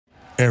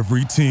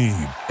Every team,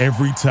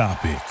 every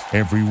topic,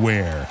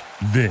 everywhere.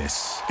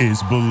 This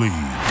is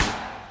Believe.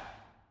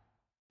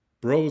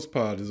 Bros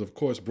Pod is of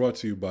course brought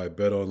to you by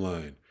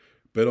BetOnline.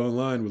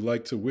 BetOnline would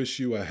like to wish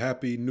you a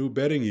happy new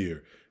betting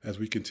year as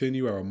we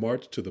continue our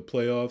march to the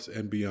playoffs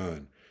and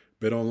beyond.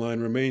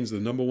 BetOnline remains the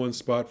number one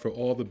spot for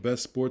all the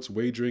best sports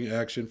wagering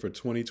action for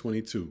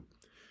 2022.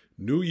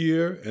 New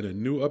year and a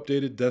new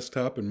updated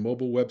desktop and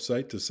mobile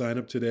website to sign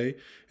up today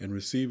and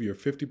receive your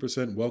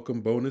 50%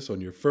 welcome bonus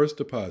on your first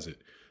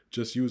deposit.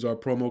 Just use our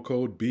promo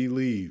code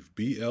BELIEVE,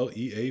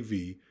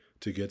 B-L-E-A-V,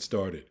 to get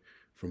started.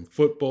 From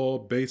football,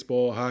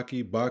 baseball,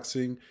 hockey,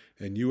 boxing,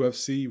 and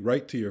UFC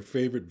right to your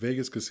favorite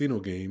Vegas casino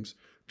games,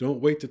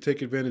 don't wait to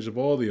take advantage of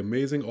all the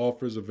amazing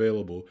offers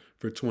available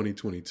for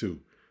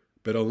 2022.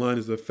 BetOnline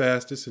is the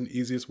fastest and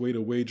easiest way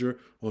to wager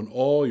on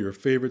all your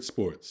favorite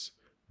sports.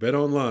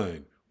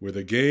 BetOnline, where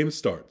the game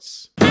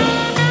starts.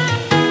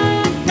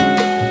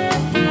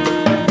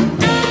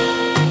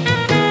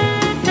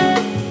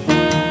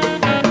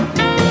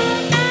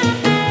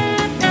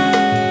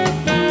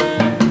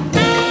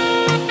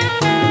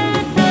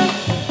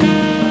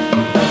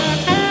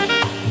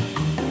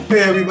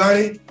 Hey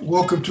everybody,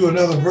 welcome to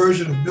another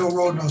version of Bill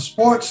Rhoden on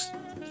Sports.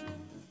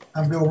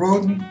 I'm Bill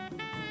Rhoden,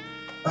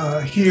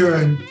 here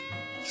in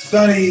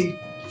sunny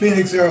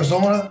Phoenix,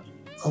 Arizona.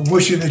 I'm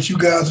wishing that you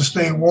guys are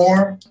staying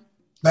warm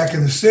back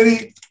in the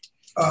city.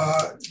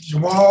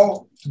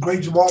 Jamal, the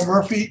great Jamal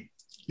Murphy,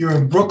 you're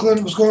in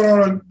Brooklyn. What's going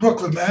on in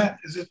Brooklyn, man?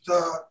 Is it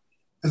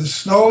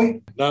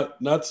snowy?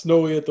 Not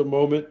snowy at the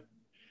moment.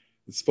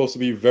 It's supposed to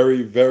be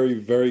very, very,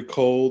 very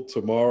cold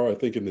tomorrow, I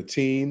think in the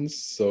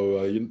teens.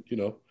 So, you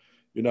know,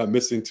 you're not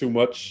missing too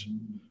much.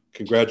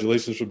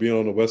 Congratulations for being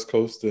on the West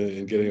Coast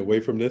and getting away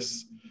from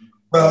this.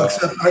 Well,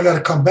 except I got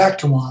to come back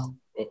tomorrow.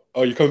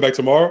 Oh, you're coming back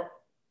tomorrow?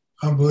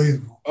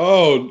 Unbelievable.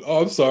 Oh,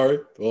 I'm sorry.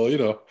 Well, you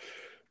know,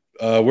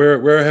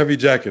 wear a heavy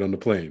jacket on the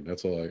plane.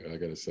 That's all I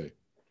got to say.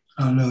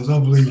 I know, it's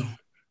unbelievable.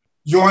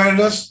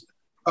 Joining us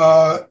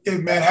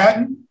in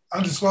Manhattan,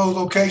 undisclosed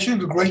location,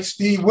 the great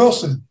Steve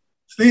Wilson.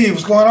 Steve,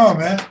 what's going on,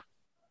 man?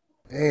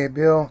 Hey,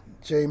 Bill,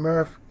 J.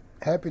 Murph.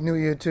 Happy New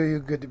Year to you.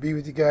 Good to be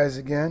with you guys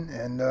again.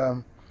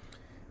 And,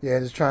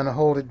 just trying to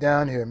hold it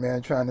down here,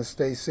 man. Trying to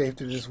stay safe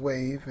through this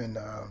wave. And,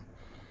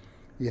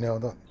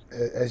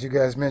 as you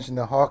guys mentioned,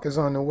 the hawk is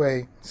on the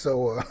way.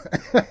 So,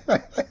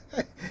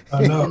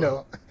 I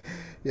know.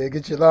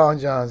 Get your long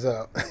johns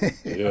out.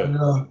 Yeah. I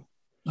know.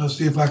 I'll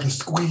see if I can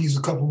squeeze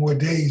a couple more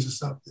days or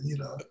something, you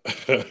know.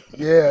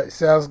 Yeah, it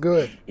sounds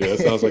good. Yeah, that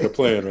sounds like a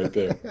plan right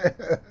there.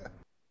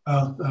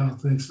 I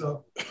don't think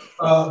so.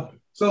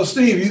 So,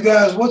 Steve, you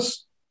guys,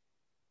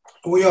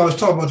 we always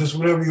talk about this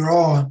whenever you're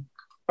on.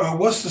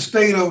 What's the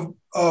state of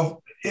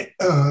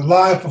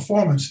live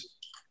performances?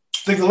 I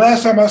think the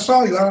last time I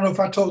saw you, I don't know if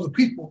I told the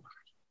people,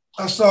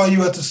 I saw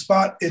you at the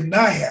spot in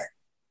Nyack.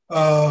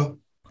 I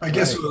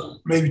guess it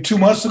was maybe 2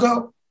 months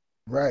ago.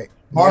 Right.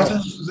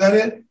 Martha's, is that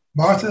it?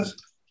 Martha's?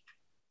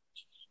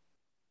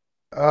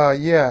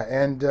 Yeah,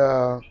 and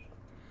of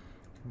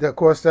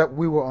course that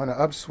we were on an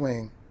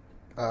upswing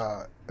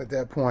at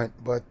that point,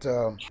 but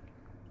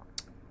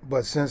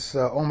since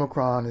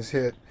Omicron has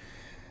hit,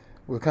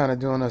 we're kind of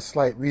doing a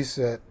slight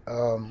reset.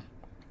 A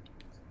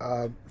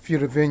few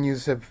of the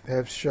venues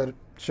have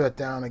shut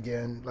down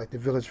again, like the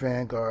Village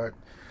Vanguard.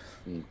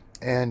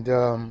 And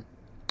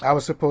I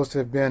was supposed to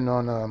have been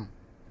on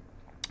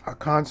a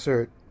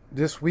concert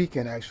this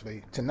weekend,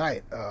 actually,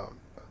 tonight,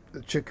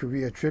 the Chick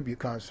Corea tribute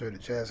concert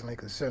at Jazz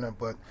Lincoln Center,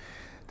 but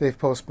they've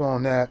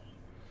postponed that.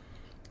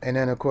 And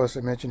then, of course,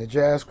 I mentioned the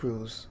Jazz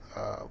Cruise.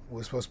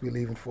 We're supposed to be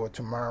leaving for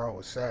tomorrow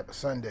or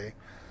Sunday.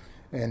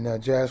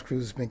 And Jazz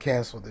Cruise has been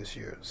canceled this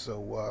year. So,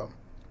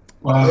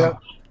 Wow. Yeah,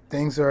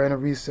 things are in a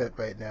reset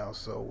right now.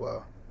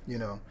 So,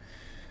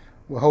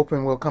 we're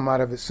hoping we'll come out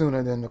of it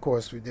sooner than, of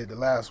course, we did the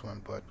last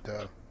one. But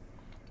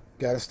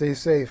got to stay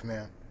safe,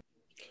 man.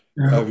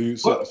 Yeah. Have you?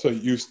 So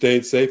you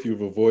stayed safe.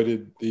 You've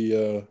avoided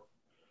the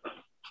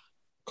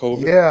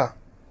COVID.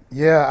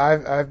 Yeah.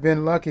 I've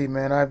been lucky,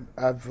 man.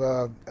 I've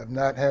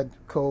not had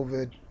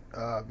COVID.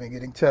 I've been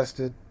getting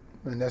tested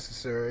when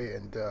necessary,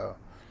 and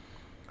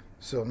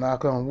so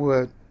knock on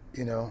wood,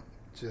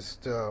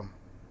 just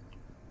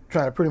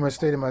trying to pretty much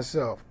stay to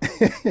myself,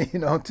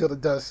 until the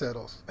dust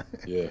settles.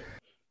 Yeah.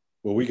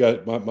 Well, we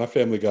got my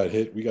family got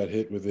hit. We got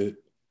hit with it.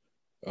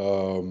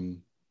 I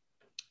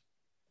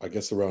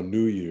guess around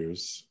New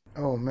Year's.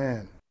 Oh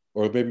man.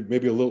 Or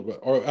maybe a little bit.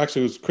 Or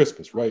actually, it was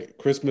Christmas, right?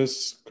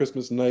 Christmas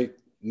night,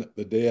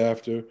 the day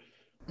after.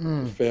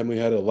 The family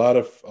had a lot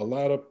of.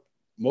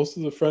 Most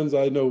of the friends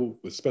I know,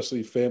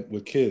 especially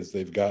with kids,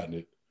 they've gotten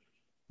it.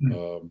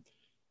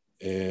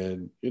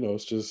 And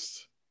it's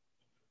just,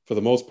 for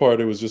the most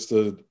part, it was just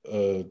a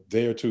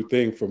day or two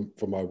thing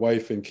for my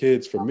wife and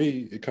kids. For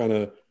me, it kind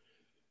of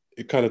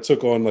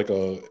took on like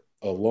a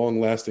long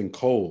lasting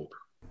cold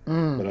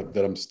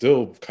that I'm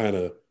still kind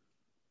of,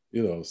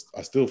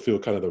 I still feel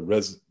kind of the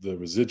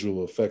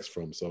residual effects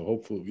from. So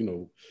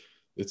hopefully,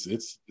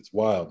 it's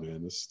wild,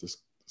 man. This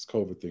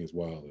COVID thing is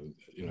wild, and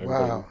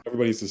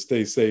everybody needs to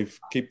stay safe,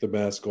 keep the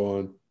mask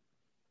on.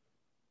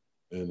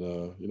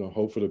 and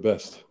hope for the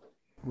best.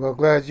 Well,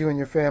 glad you and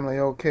your family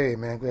okay,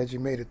 man. Glad you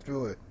made it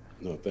through it.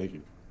 No, thank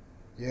you.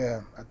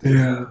 Yeah, I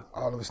think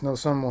all of us know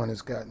someone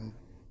has gotten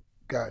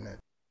it.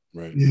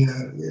 Right.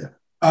 Yeah.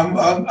 I'm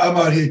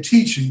out here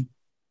teaching,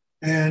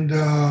 and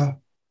I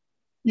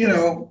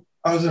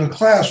was in a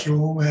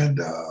classroom, and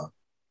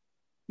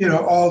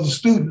all the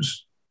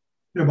students,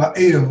 about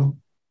 8 of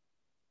them,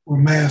 were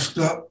masked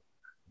up.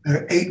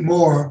 There are 8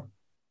 more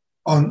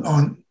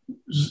on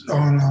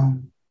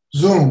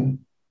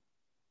Zoom.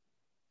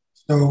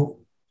 So,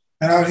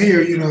 and out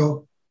here,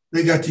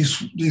 they got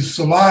these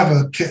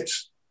saliva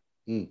kits,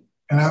 and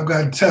I've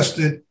gotten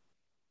tested.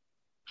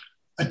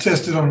 I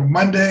tested on a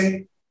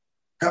Monday,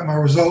 got my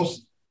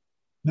results,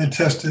 then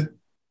tested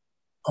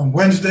on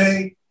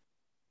Wednesday,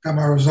 got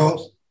my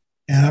results,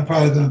 and I'm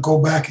probably going to go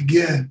back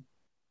again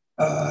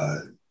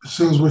as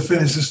soon as we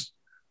finish this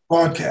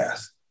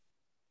broadcast.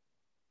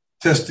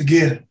 Test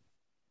again.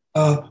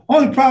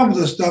 Only problem with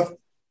this stuff,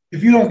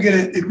 if you don't get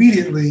it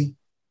immediately,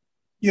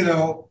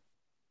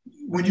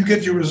 when you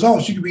get your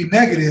results, you can be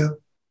negative,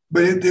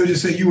 but they'll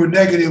just say you were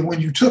negative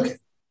when you took it.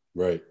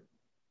 Right.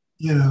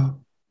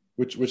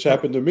 Which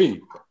happened to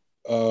me.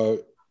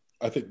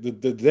 I think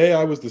the day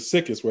I was the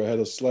sickest, where I had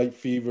a slight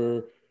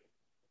fever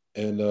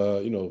and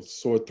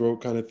sore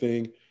throat kind of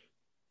thing,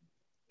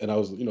 and I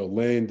was I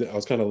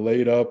was kind of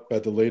laid up,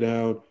 had to lay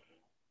down.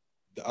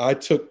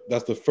 That's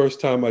the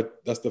first time I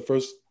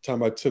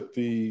took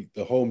the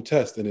home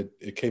test, and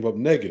it came up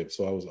negative.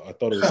 So I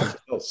thought it was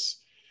something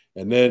else.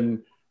 And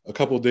then a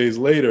couple of days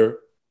later,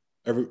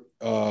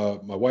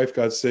 my wife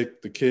got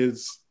sick. The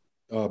kids,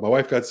 my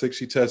wife got sick.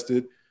 She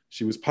tested.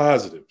 She was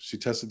positive. She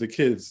tested the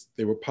kids.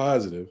 They were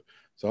positive.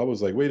 So I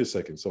was like, wait a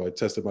second. So I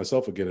tested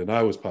myself again, and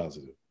I was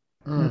positive.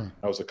 That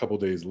was a couple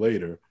of days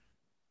later.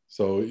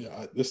 So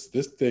this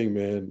thing,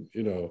 man,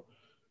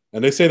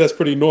 and they say that's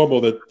pretty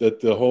normal, that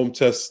the home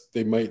test,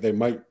 they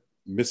might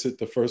miss it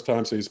the first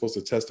time. So you're supposed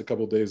to test a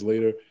couple of days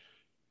later.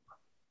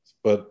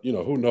 But,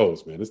 who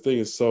knows, man? This thing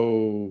is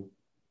so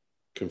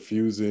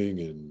confusing,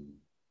 and,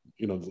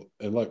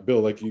 and like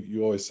Bill, like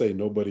you always say,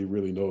 nobody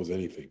really knows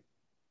anything.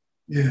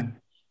 Yeah,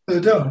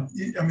 they don't.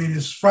 I mean,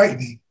 it's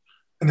frightening.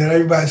 And then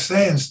everybody's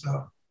saying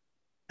stuff.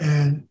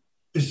 And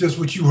it's just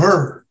what you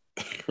heard.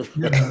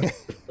 Right.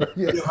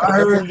 I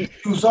heard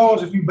 2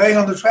 songs, if you bang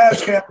on the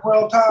trash can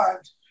 12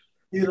 times,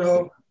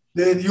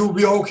 then you'll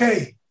be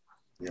okay.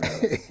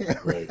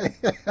 Right.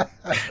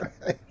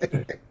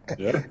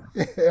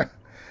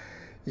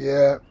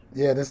 Yeah.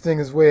 This thing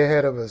is way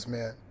ahead of us,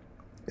 man.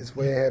 It's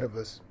way ahead of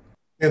us.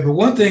 Yeah, but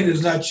one thing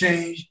that's not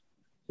changed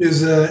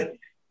is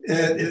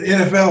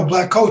NFL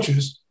black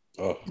coaches.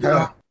 Oh.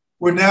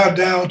 We're now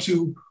down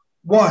to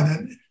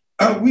 1.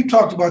 And we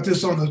talked about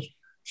this on the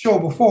show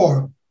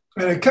before,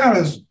 and it kind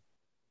of is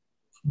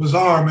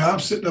bizarre, man. I'm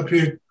sitting up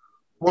here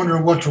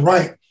wondering what to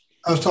write.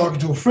 I was talking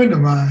to a friend of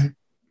mine,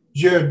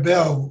 Jared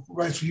Bell, who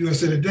writes for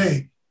USA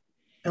Today,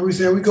 and we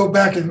said we go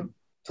back and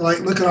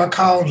look at our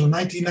columns in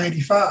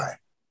 1995,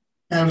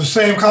 and the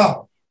same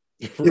column,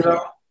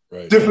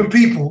 Right. different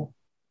people,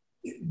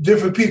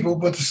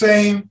 but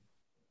the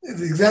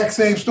exact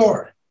same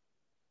story.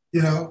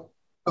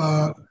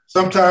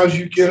 Sometimes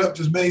you get up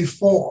to as many as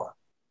 4,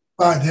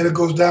 5, then it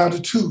goes down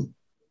to 2.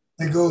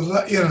 It goes,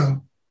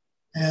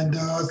 and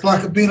it's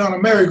like being on a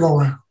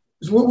merry-go-round.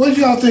 What did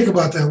y'all think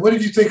about that? What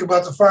did you think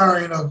about the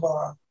firing of,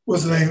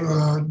 what's the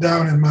name,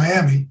 down in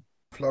Miami?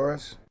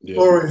 Flores? Yeah.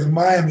 Flores in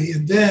Miami.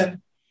 And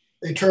then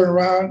they turn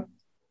around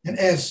and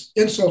add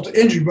insult to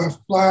injury by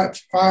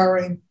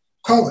firing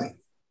Cully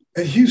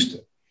at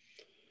Houston.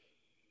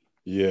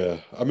 Yeah.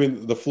 I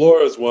mean, the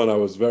Flores one, I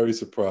was very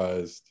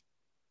surprised.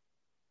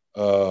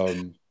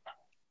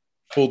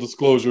 Full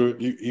disclosure,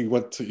 he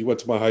went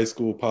to my high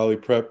school, Poly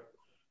Prep,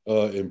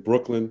 in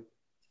Brooklyn.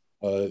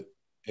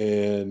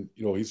 And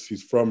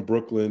he's from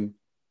Brooklyn.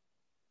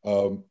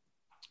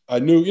 I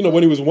knew,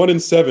 when he was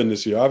 1-7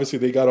 this year, obviously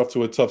they got off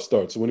to a tough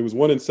start. So when he was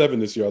 1-7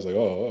 this year, I was like,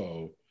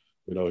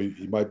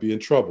 he might be in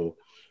trouble.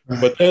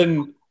 Right. But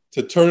then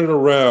to turn it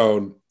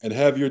around and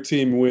have your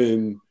team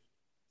win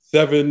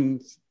 7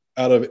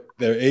 out of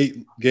their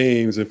 8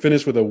 games and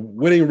finish with a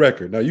winning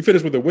record. Now you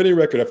finish with a winning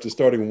record after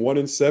starting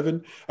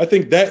 1-7. I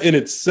think that in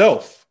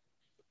itself,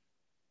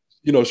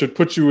 should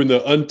put you in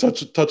the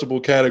untouchable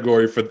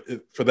category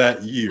for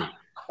that year.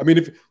 I mean,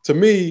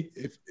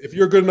 if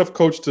you're a good enough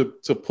coach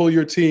to pull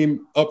your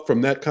team up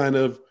from that kind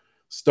of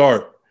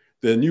start,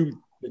 then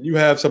you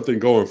have something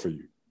going for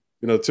you.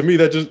 To me,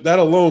 that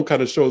alone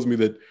kind of shows me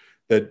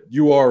that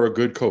you are a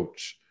good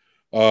coach.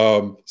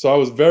 So I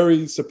was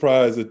very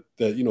surprised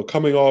that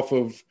coming off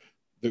of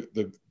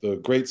the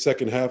great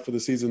second half of the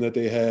season that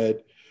they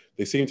had,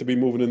 they seemed to be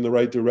moving in the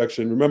right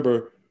direction.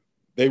 Remember,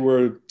 they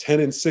were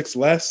 10-6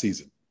 last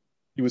season.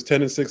 He was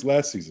 10-6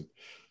 last season.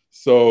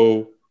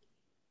 So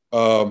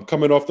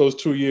coming off those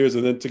 2 years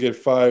and then to get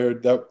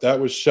fired, that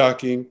was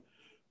shocking.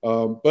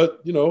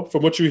 But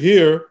from what you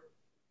hear,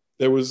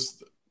 there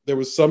was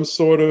some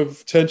sort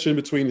of tension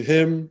between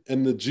him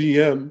and the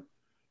GM.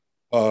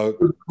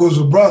 Who's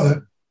a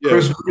brother, yeah,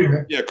 Chris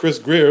Grier. Yeah, Chris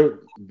Grier,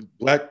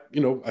 black.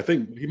 I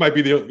think he might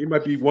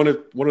be one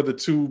of the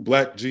two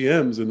black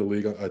GMs in the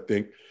league. I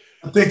think.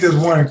 I think there's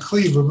one in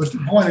Cleveland, but the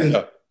point is,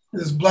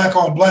 it's black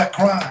on black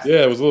crime.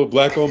 Yeah, it was a little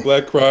black on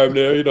black crime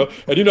there,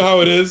 and you know how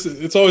it is.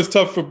 It's always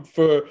tough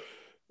for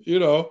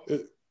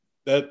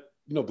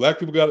black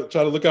people got to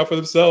try to look out for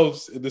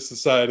themselves in this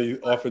society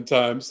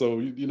oftentimes. So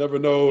you never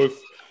know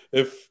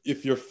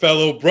if your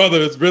fellow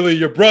brother is really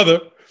your brother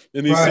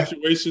in these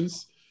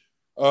situations.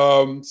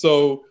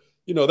 So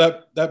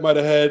that might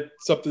have had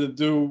something to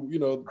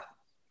do.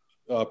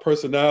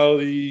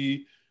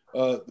 Personality.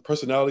 The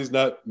personality's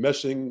not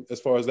meshing as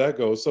far as that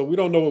goes. So we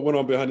don't know what went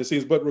on behind the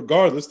scenes. But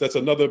regardless, that's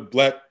another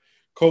black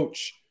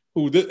coach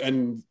who did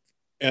and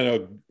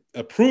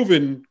a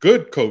proven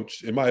good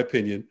coach, in my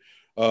opinion,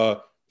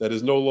 that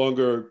is no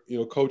longer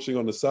coaching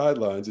on the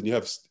sidelines. And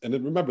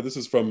then remember, this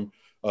is from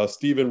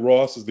Stephen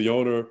Ross is the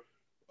owner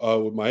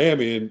with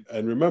Miami,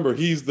 and remember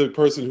he's the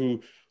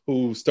person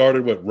who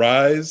started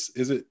Rise,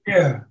 is it?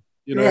 Yeah.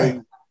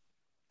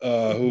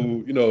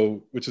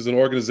 Which is an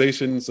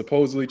organization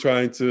supposedly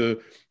trying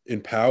to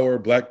empower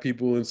black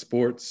people in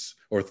sports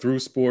or through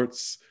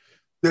sports.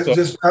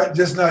 Just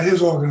not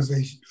his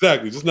organization.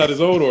 Exactly, just not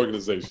his own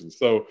organization.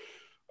 So,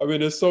 I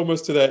mean, there's so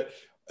much to that.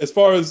 As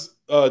far as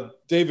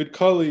David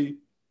Culley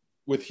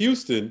with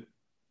Houston,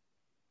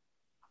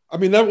 I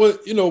mean, that was,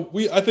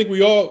 I think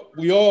we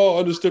all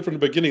understood from the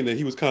beginning that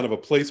he was kind of a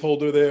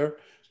placeholder there.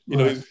 He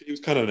was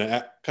kind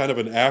of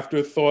an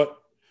afterthought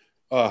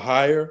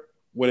hire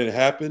when it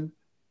happened.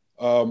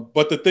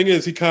 But the thing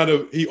is, he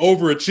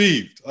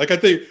overachieved. Like I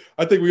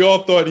think we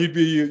all thought he'd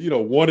be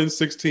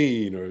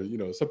 1-16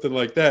 or something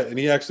like that, and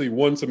he actually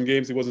won some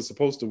games he wasn't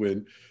supposed to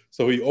win.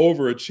 So he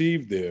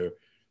overachieved there.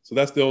 So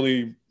that's the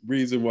only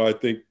reason why I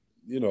think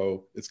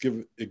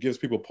it gives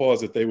people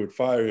pause that they would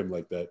fire him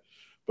like that.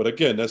 But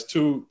again, that's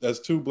two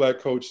black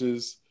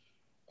coaches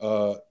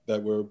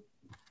that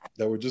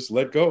were just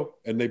let go,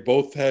 and they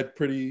both had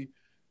pretty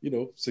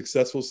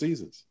successful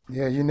seasons.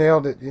 Yeah, you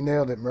nailed it,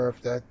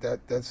 Murph.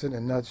 That's in a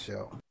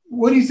nutshell.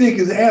 What do you think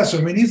is the answer?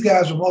 I mean, these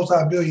guys are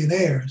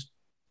multi-billionaires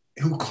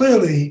who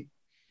clearly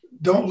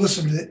don't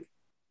listen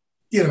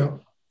to,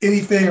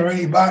 anything or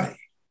anybody.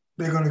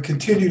 They're going to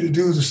continue to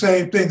do the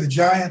same thing. The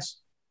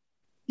Giants,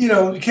 you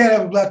can't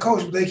have a black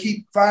coach, but they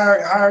keep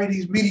hiring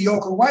these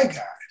mediocre white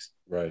guys.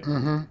 Right.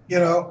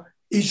 Mm-hmm.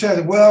 Each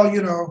says, well,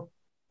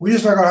 we're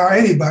just not going to hire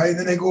anybody. And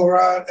then they go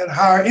around and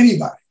hire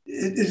anybody.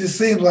 It just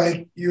seems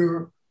like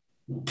you're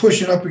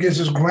pushing up against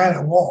this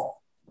granite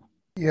wall.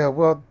 Yeah,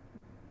 well,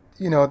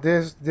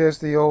 there's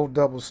the old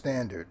double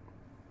standard,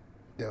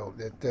 though,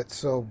 that's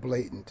so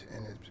blatant,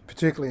 and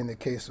particularly in the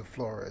case of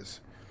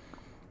Flores,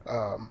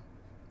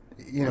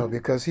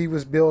 because he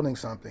was building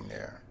something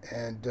there,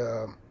 and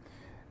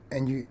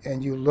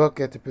you look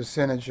at the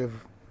percentage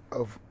of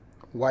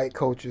white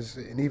coaches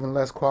and even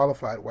less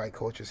qualified white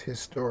coaches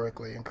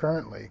historically and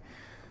currently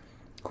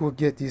who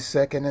get these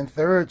second and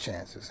third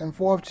chances and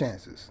fourth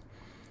chances.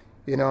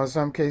 In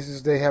some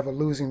cases they have a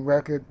losing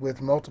record with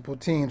multiple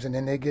teams and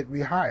then they get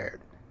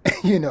rehired.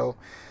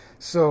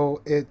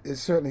 So it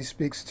certainly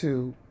speaks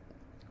to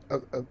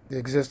the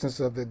existence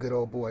of the good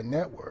old boy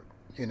network.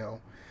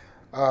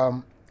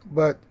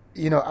 But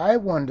I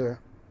wonder,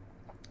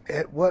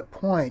 at what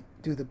point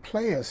do the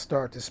players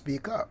start to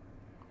speak up?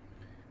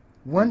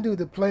 When do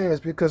the players,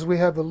 because we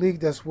have a league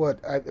that's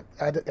I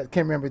can't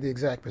remember the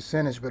exact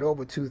percentage, but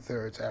over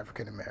 2/3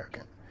 African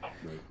American.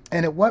 Right.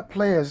 And at what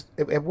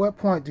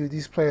point do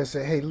these players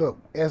say, hey, look,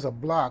 as a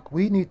block,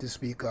 we need to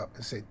speak up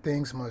and say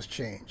things must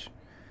change.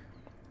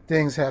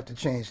 Things have to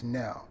change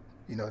now.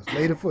 It's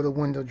later for the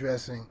window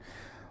dressing,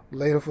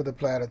 later for the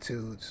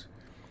platitudes.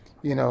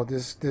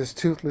 This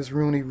toothless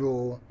Rooney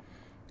rule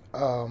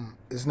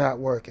is not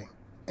working.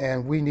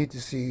 And we need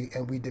to see,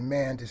 and we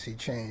demand to see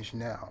change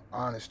now,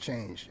 honest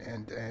change.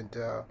 And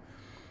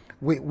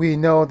we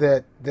know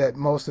that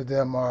most of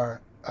them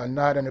are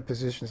not in the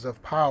positions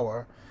of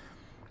power,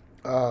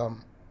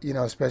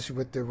 especially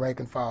with the rank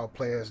and file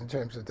players in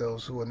terms of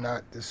those who are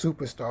not the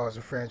superstars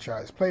or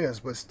franchise players,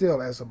 but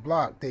still as a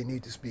block, they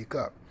need to speak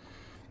up.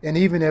 And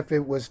even if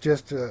it was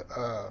just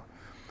a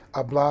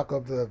block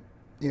of the,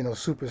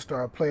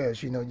 superstar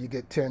players, you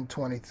get 10,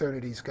 20, 30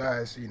 of these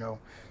guys,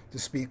 to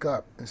speak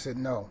up and say,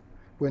 no,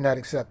 we're not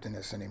accepting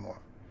this anymore.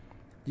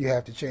 You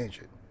have to change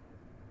it.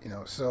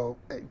 So,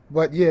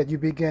 but yeah, you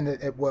begin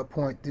at what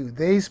point do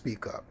they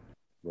speak up?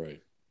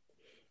 Right.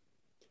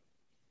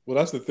 Well,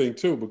 that's the thing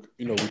too. But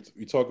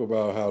we talk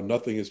about how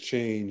nothing has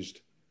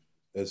changed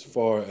as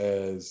far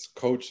as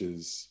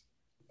coaches,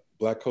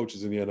 black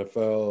coaches in the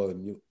NFL,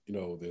 and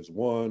there's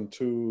 1,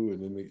 2,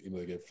 and then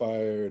they get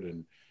fired,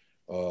 and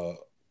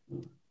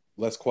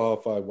less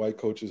qualified white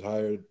coaches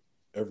hired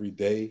every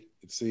day,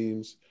 it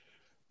seems.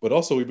 But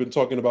also, we've been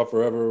talking about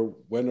forever,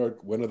 when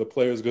are the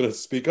players going to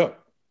speak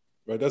up?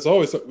 Right? That's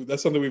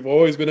something we've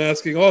always been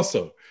asking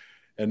also.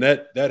 And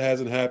that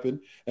hasn't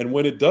happened. And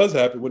when it does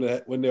happen,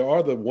 when there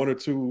are the 1 or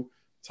 2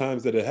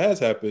 times that it has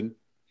happened,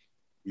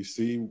 we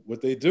see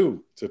what they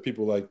do to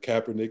people like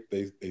Kaepernick.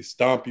 They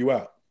stomp you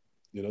out.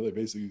 They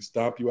basically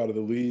stomp you out of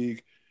the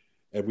league.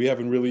 And we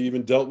haven't really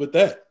even dealt with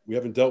that. We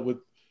haven't dealt with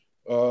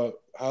how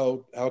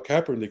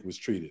Kaepernick was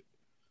treated.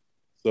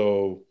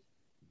 So,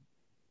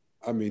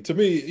 I mean, to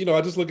me, you know,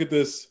 I just look at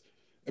this.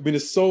 I mean,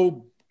 it's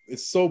so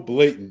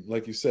blatant,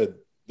 like you said,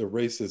 the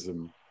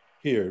racism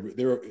here.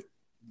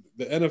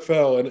 The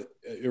NFL, and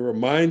it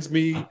reminds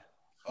me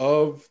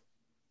of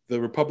the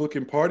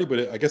Republican Party,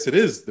 but I guess it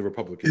is the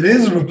Republican Party. It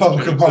is the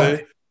Republican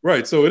Party.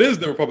 Right. So it is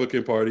the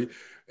Republican Party.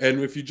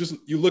 And if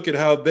you look at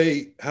how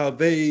they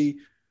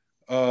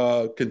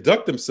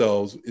conduct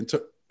themselves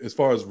as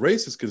far as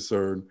race is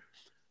concerned,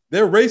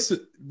 their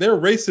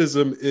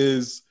racism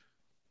is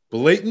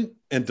blatant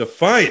and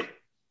defiant.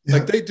 Yeah.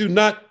 Like they do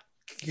not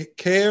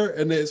care,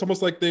 and it's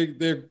almost like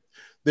they're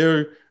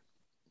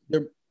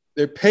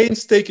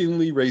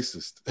painstakingly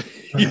racist.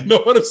 You know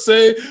what I'm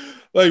saying?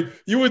 Like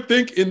you would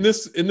think in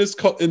this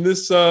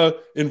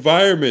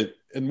environment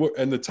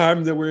and the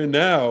time that we're in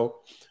now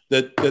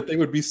that they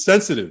would be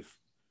sensitive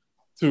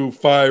to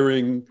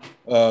firing,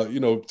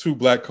 two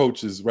black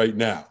coaches right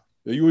now.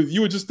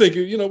 You would just think,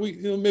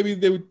 maybe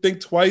they would think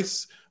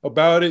twice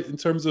about it in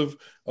terms of,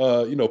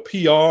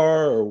 PR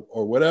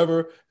or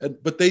whatever,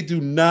 but they do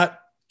not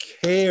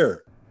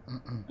care.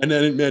 Mm-mm.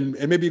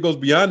 And maybe it goes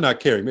beyond not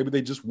caring. Maybe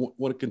they just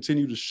want to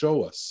continue to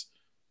show us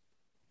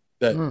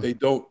that they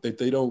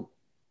don't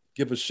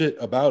give a shit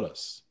about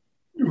us.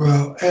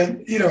 Well,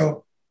 and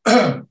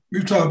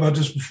we've talked about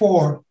this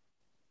before,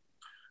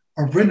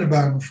 or written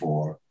about it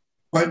before,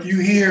 but you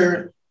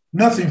hear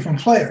nothing from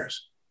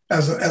players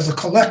as a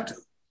collective.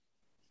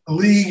 The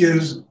league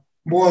is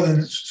more than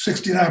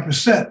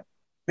 69%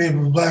 made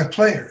of black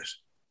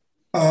players.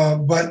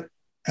 But,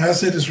 and I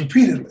said this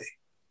repeatedly,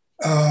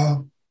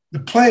 the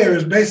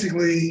players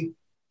basically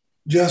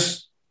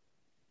just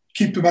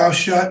keep their mouth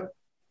shut.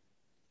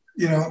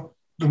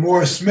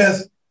 DeMaurice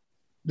Smith,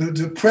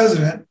 the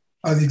president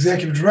or the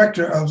executive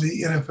director of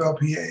the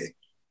NFLPA,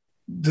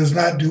 does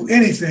not do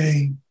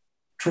anything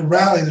to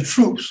rally the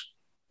troops,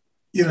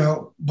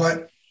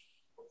 but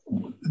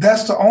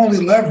that's the only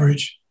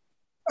leverage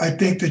I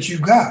think that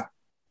you've got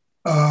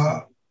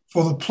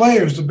for the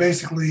players to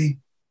basically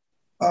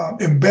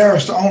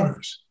embarrass the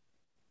owners.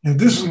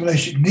 This is when they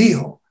should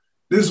kneel.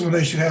 This is when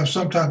they should have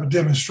some type of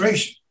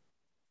demonstration.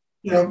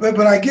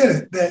 But I get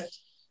it that,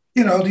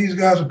 these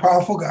guys are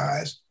powerful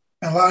guys,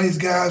 and a lot of these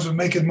guys are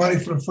making money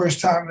for the first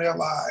time in their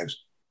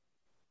lives.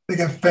 They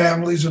got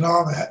families and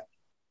all that,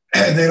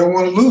 and they don't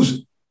want to lose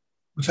it,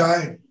 which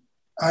I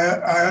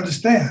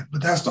understand,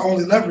 but that's the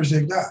only leverage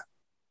they've got.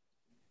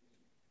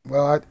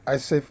 Well, I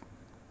say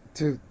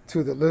to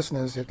the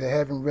listeners, if they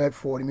haven't read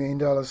 $40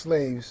 Million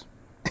Slaves,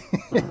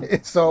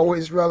 it's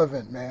always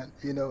relevant, man.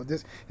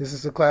 This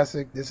is a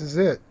classic. This is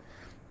it.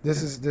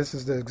 This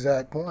is the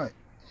exact point.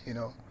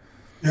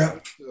 Yeah.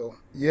 So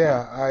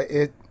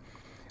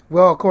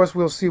well, of course,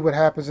 we'll see what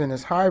happens in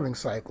this hiring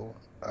cycle.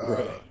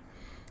 Right.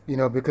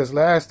 Because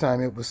last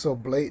time it was so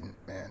blatant,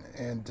 man.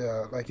 And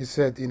like you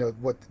said,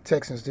 what the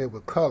Texans did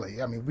with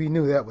Culley. I mean, we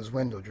knew that was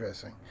window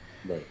dressing.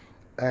 Right.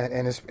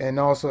 And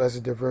also as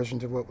a diversion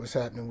to what was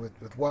happening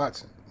with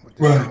Watson, with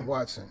right.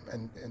 Watson,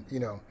 and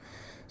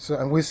so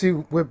and we see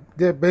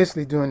they're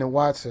basically doing to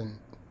Watson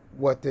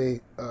what they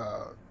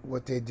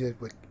did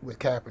with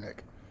Kaepernick.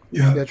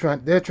 Yeah.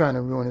 They're trying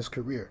to ruin his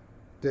career.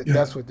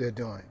 That's what they're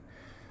doing.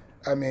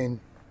 I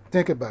mean,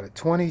 think about it.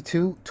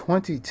 22.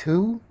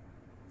 22,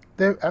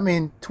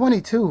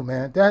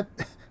 man.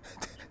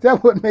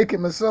 That would make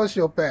him a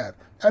sociopath.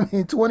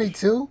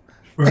 22.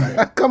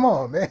 Right. Come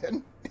on,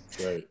 man.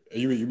 Right.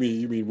 You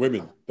mean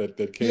women that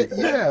came?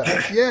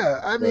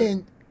 Yeah. I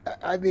mean,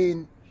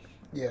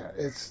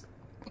 it's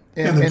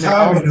and the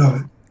timing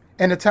of it.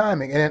 And the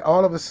timing, and then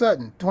all of a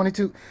sudden,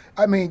 22.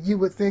 I mean, you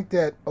would think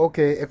that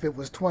if it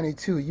was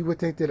 22, you would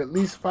think that at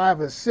least 5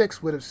 or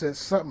 6 would have said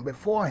something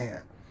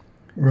beforehand.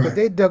 Right.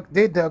 But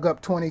they dug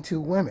up 22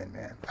 women,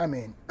 man. I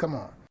mean, come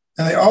on.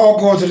 And they all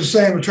go to the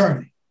same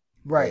attorney.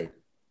 Right.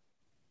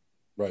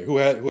 Who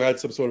had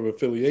some sort of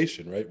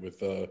affiliation, right, with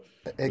the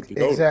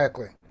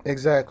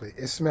Exactly.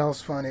 It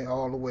smells funny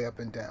all the way up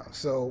and down.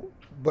 So,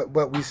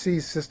 but we see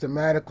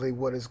systematically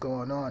what is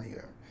going on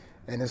here,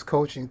 and this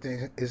coaching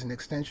thing is an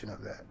extension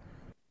of that.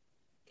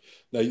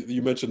 Now,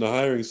 you mentioned the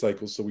hiring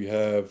cycle, so we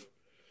have,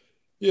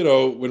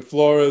 when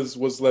Flores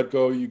was let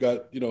go, you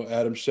got,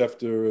 Adam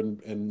Schefter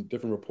and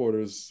different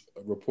reporters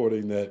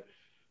reporting that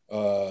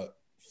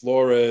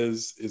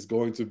Flores is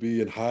going to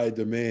be in high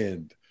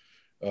demand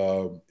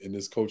in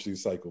this coaching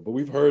cycle. But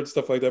we've heard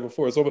stuff like that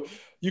before. So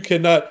you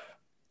cannot.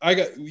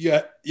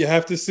 You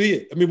have to see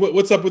it. I mean,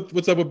 what's up with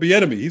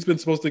Bieniemy? He's been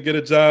supposed to get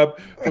a job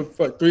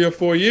for 3 or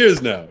 4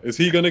 years now. Is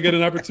he going to get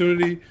an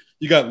opportunity?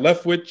 You got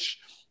Leftwich.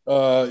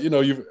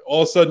 You've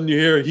all of a sudden you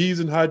hear he's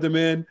in high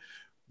demand.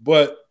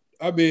 But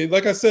I mean,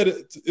 like I said,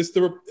 it's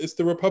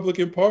the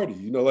Republican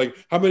Party. Like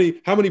how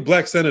many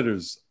black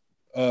senators?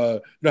 How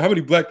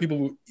many black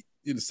people,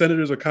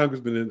 senators or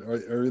congressmen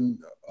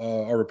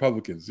are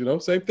Republicans?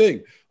 Same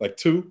thing. Like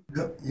 2.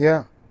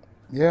 Yeah.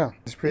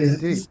 It's pretty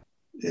deep.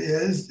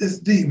 It's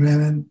deep, man.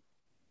 And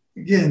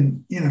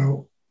again,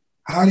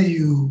 how do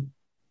you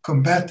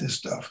combat this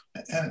stuff.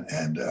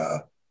 And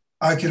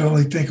I can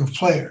only think of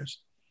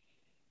players,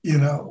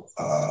 doing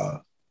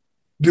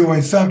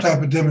some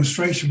type of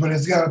demonstration, but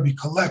it's got to be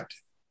collective.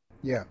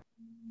 Yeah.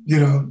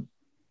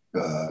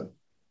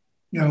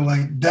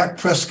 Like Dak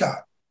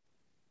Prescott,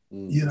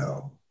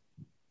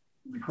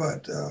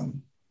 but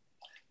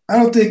I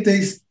don't think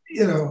they,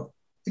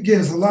 again,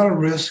 it's a lot of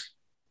risk.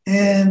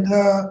 And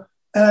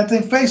I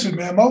think, face it,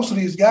 man, most of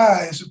these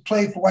guys have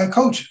played for white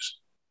coaches.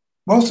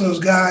 Most of those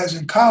guys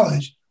in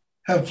college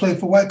have played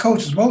for white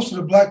coaches. Most of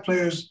the black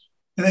players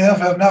in the NFL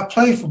have not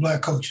played for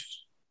black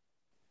coaches,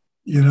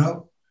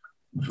 unless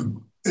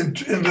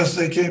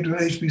they came to an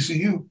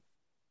HBCU.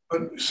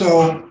 But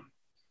so,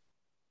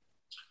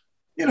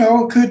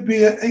 it could be,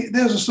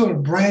 there's a sort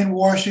of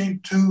brainwashing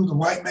too. The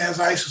white man's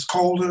ice is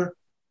colder.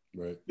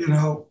 Right.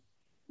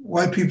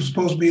 White people are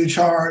supposed to be in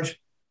charge.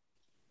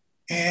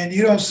 And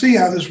you don't see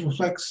how this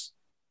affects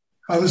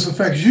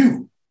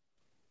you.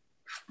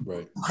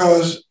 Right.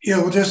 Because,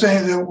 what they're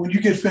saying that when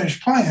you get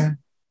finished playing,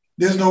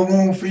 there's no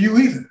room for you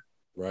either.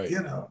 Right.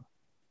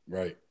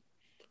 Right.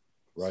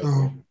 Right.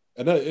 So,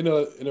 and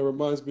it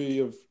reminds me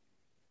of,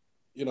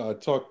 I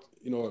talked,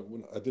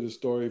 when I did a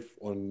story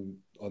on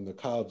the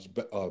college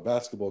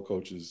basketball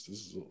coaches. This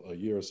is a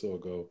year or so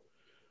ago.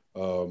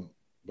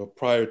 But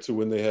prior to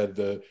when they had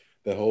that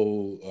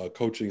whole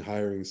coaching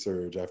hiring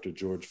surge after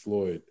George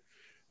Floyd.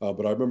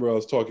 But I remember I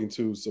was talking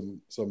to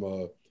some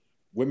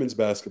women's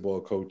basketball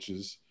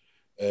coaches,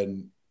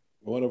 and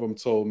one of them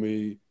told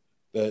me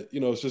that,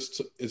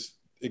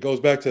 it goes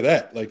back to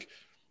that. Like,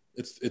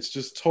 it's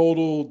just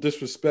total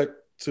disrespect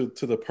to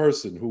the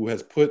person who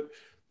has put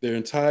their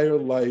entire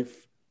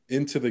life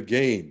into the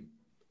game,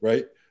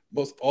 right?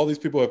 All these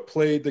people have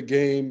played the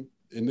game,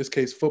 in this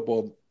case,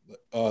 football.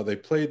 They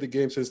played the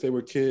game since they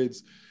were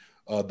kids.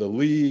 The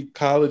league,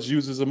 college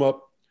uses them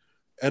up.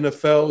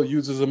 NFL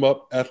uses them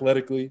up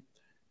athletically.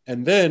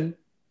 And then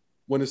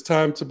when it's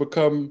time to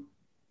become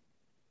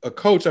a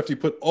coach, after you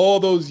put all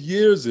those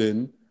years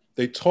in,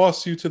 they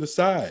toss you to the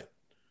side.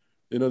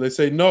 They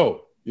say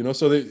no.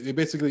 So they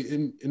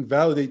basically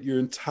invalidate your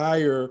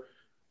entire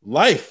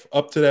life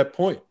up to that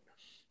point.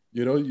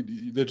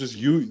 They just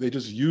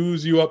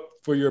use you up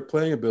for your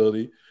playing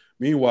ability.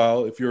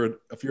 Meanwhile, if you're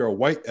a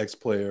white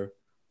ex-player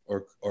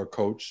or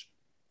coach,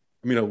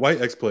 a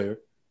white ex-player,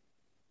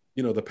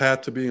 the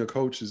path to being a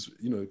coach is,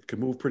 can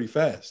move pretty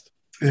fast.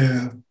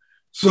 Yeah.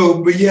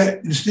 So, but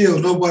yet, and still,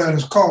 nobody on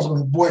this call is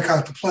going to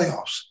boycott the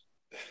playoffs,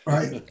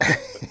 right?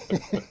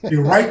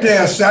 You're right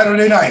there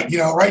Saturday night,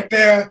 right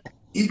there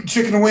eating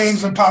chicken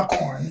wings and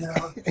popcorn,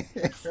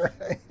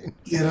 Right.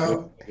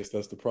 I guess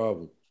that's the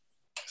problem.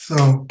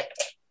 So,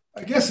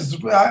 I guess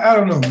I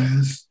don't know, man.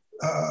 It's,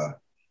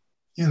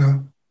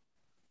 then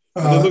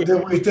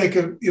we're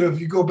thinking, if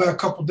you go back a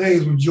couple of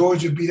days when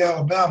Georgia beat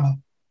Alabama,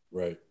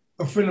 right?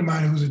 A friend of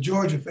mine who's a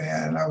Georgia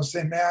fan, and I was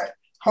saying, man,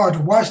 hard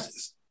to watch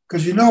this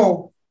because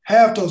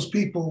half those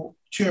people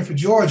cheering for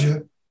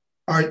Georgia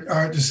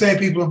are the same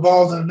people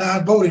involved in the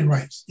non-voting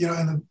rights,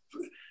 in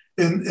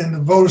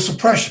the voter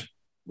suppression,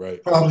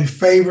 right? Probably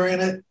favoring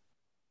it,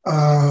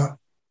 and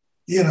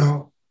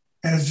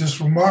it's just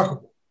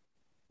remarkable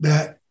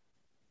that,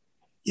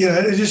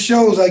 it just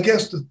shows, I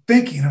guess, the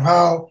thinking of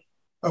how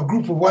a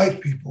group of white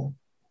people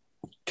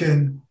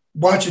can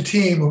watch a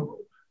team of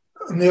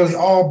nearly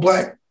all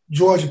black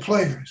Georgia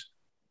players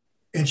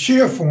and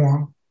cheer for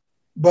them,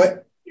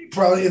 but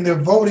probably in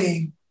their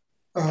voting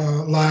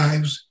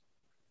lives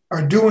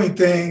are doing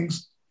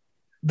things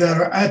that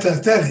are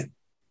antithetic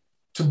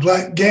to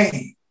black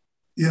gain,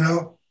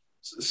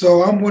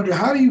 So I'm wondering,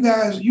 how do you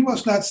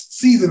must not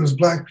see them as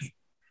black people.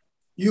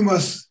 You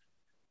must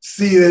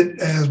see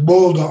it as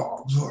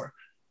bulldogs or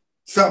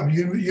something.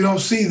 You don't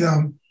see it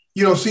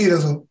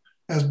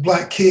as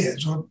black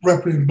kids or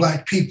representing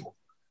black people,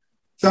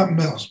 something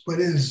else. But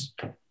it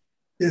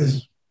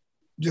is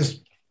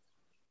just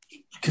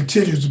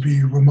continues to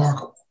be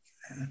remarkable.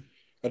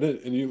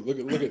 And you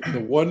look at the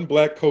one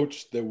black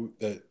coach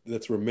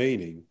that's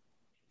remaining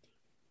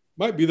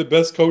might be the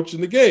best coach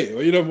in the game.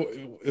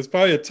 It's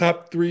probably a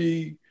top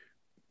 3,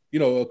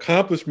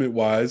 accomplishment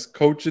wise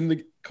coach in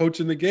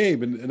the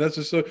game, and that's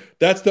just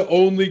that's the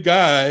only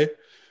guy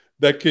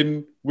that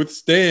can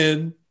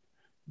withstand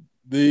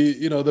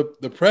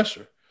the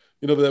pressure,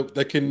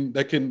 that can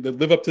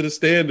live up to the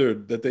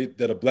standard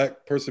that a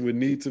black person would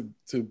need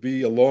to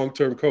be a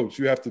long-term coach.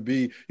 You have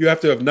to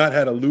have not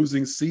had a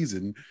losing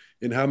season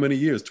in how many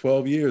years?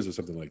 12 years or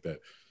something like that.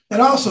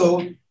 And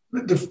also,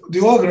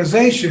 the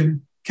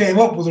organization came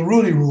up with a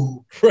Rooney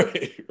Rule.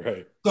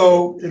 Right.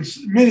 So in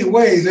many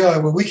ways, they're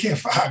like, well, we can't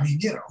fire we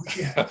can't.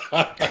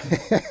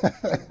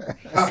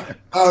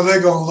 How are they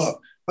going to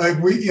look? Like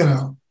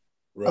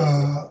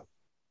Right.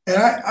 And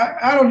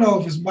I don't know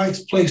if it's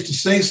Mike's place to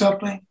say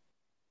something,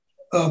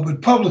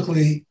 but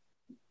publicly,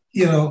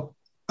 I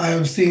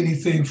haven't seen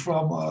anything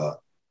from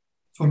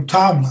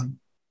Tomlin.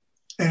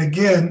 And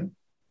again,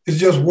 it's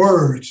just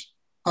words.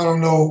 I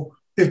don't know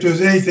if there's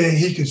anything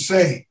he could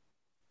say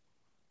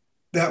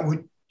that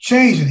would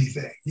change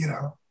anything,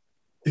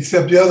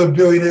 except the other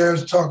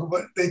billionaires talk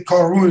about, they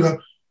call Rooney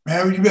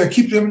Man, you better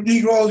keep them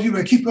Negroes. You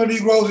better keep your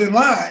Negroes in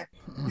line.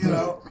 You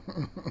know,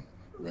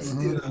 Right.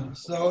 you know.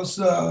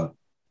 So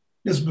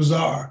it's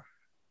bizarre.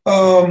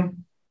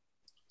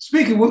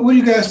 Speaking, what do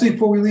you guys think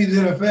before we leave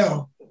the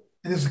NFL?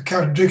 And it's a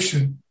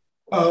contradiction.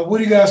 What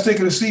do you guys think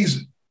of the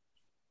season?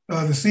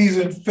 The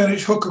season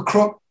finished hook or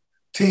crook,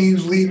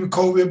 teams leaving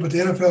COVID, but the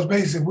NFL's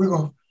basically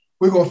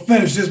we're gonna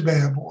finish this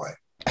bad boy.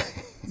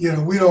 You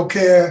know, we don't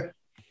care.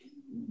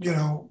 You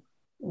know,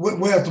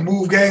 we have to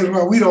move games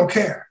around. We don't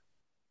care.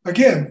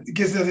 Again, it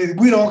gets that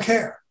we don't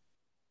care.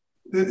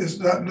 That's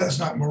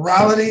not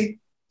morality.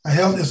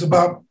 Hell, it's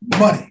about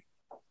money.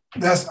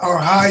 That's our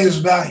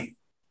highest value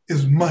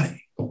is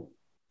money.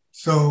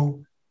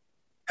 So,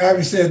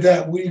 having said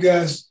that, what do you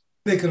guys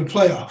think of the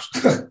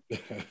playoffs?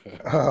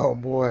 Oh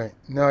boy,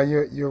 no,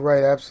 you're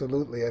right,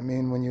 absolutely. I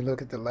mean, when you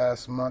look at the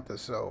last month or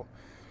so,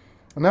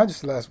 well, not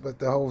just the last, but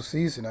the whole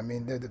season. I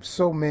mean, there's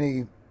so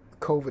many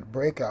COVID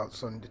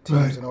breakouts on the teams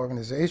Right. and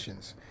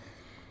organizations,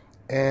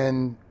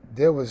 and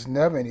there was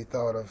never any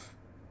thought of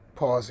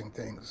pausing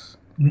things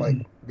like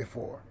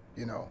before.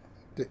 You know,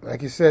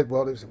 like you said,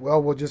 we'll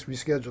just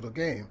reschedule the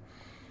game,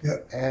 Yeah.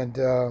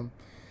 and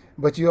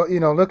but you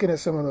know, looking at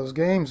some of those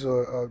games,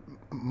 or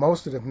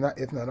most of them, not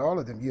if not all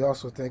of them, you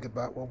also think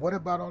about, well, what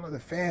about all of the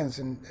fans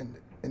in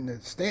the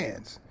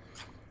stands?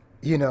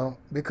 You know,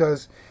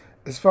 because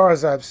as far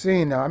as I've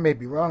seen, now I may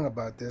be wrong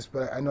about this,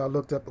 but I know I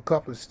looked up a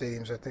couple of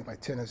stadiums, I think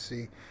like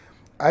Tennessee.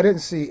 I didn't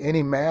see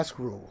any mask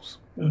rules.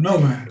 No,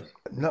 man.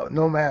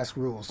 No mask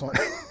rules.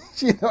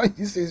 You know,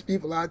 you see these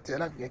people out there,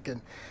 and I'm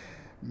thinking,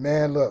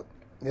 man, look,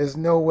 there's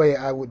no way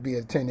I would be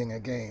attending a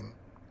game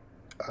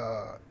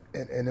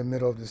in the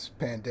middle of this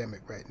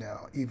pandemic right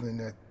now, even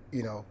that,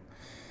 you know,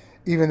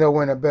 even though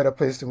we're in a better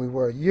place than we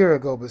were a year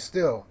ago, but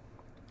still,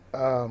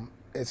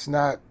 it's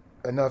not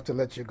enough to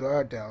let your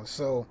guard down.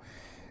 So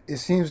it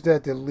seems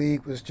that the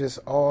league was just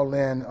all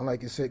in,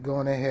 like you said,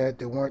 going ahead.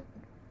 They were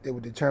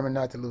determined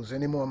not to lose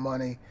any more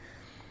money.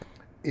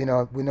 You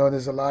know, we know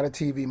there's a lot of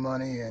TV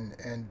money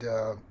and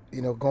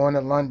you know, going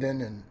to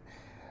London, and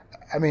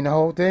I mean, the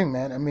whole thing,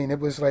 man. I mean, it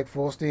was like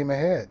full steam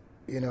ahead,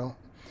 you know,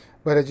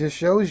 but it just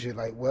shows you,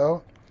 like,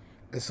 well,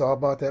 it's all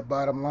about that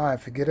bottom line.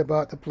 Forget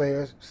about the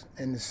players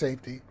and the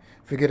safety.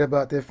 Forget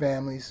about their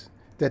families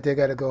that they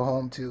got to go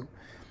home to.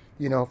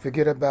 You know,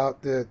 forget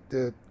about the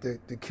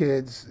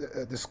kids,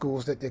 the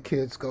schools that their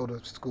kids go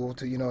to school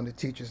to. You know, and the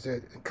teachers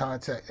that in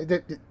contact.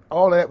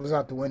 All that was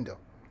out the window.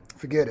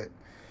 Forget it.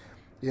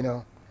 You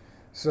know,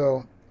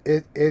 so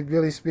it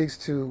really speaks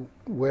to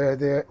where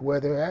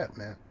they're at,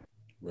 man.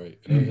 Right,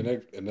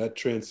 and that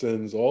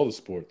transcends all the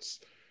sports,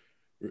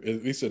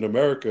 at least in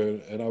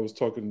America. And I was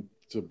talking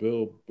to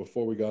Bill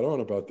before we got on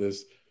about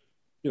this.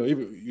 You know,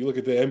 even you look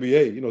at the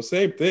NBA. You know,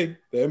 same thing.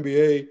 The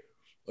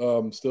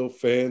NBA, still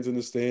fans in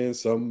the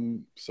stands.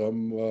 Some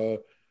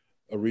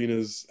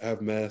arenas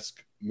have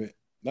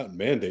not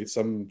mandates.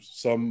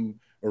 Some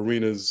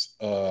arenas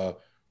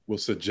will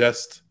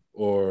suggest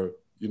or,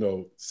 you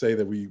know, say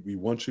that we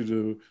want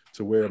you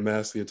to wear a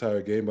mask the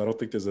entire game. But I don't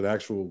think there's an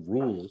actual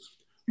rule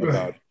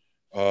about it.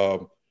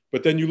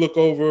 But then you look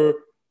over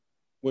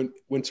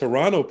when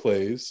Toronto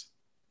plays,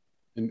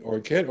 or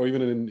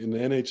even in the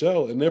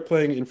NHL, and they're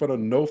playing in front of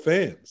no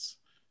fans.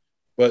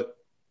 But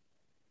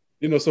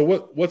you know, so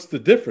what's the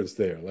difference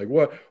there? Like,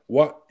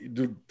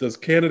 does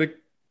Canada,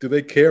 do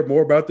they care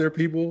more about their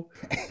people?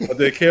 Or do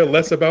they care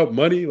less about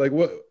money? Like,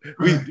 what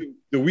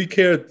do we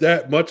care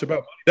that much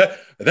about money?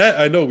 That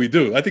I know we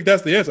do. I think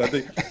that's the answer. I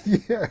think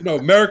Yeah. you know,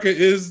 America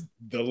is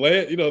the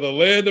land, you know, the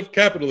land of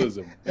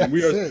capitalism, and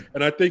we That's are. it.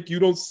 And I think you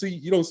don't see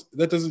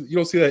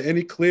that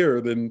any clearer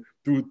than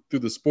through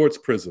the sports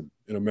prism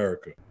in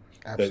America.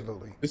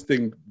 Absolutely. That this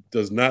thing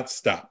does not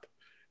stop.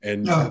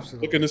 And No.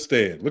 Absolutely. look in the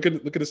stand. Look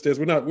at the stands.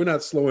 We're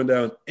not slowing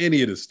down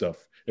any of this stuff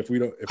if we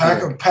don't. If Pack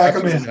we 'em- don't pack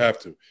 'em absolutely in. have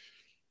to.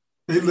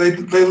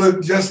 They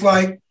look just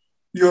like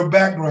your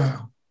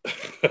background.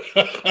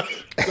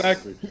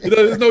 Exactly.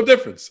 There's no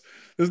difference.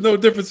 There's no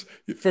difference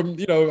from,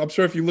 you know, I'm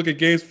sure if you look at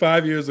games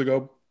 5 years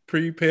ago,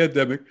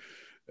 pre-pandemic,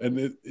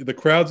 and the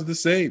crowds are the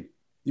same.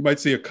 You might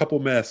see a couple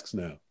masks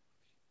now.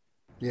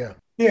 Yeah.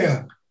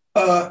 Yeah.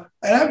 And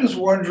I'm just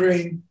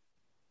wondering,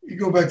 you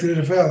go back to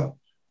the NFL,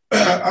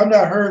 I've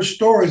not heard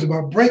stories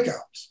about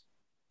breakouts,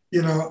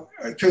 you know,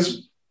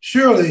 because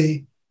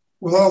surely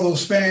with all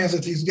those fans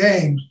at these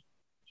games,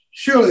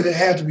 surely there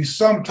had to be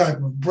some type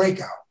of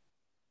breakout,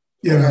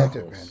 you know, Had to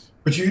have been.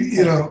 but you Had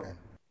to know, have been.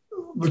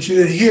 but you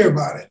didn't hear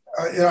about it.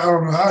 I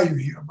don't know how you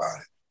hear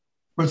about it,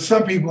 but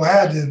some people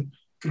had to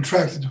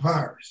contract the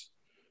virus.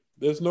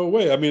 There's no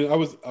way. I mean, I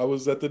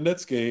was at the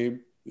Nets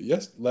game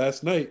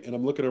last night, and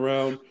I'm looking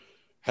around.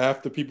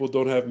 Half the people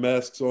don't have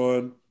masks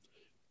on,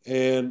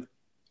 and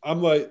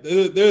I'm like,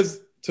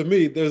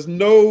 there's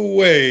no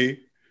way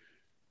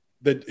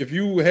that if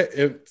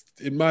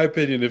in my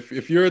opinion,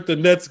 if you're at the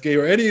Nets game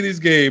or any of these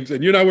games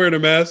and you're not wearing a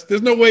mask,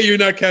 there's no way you're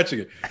not catching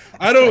it.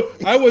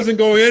 I wasn't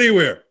going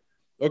anywhere.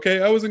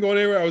 Okay, I wasn't going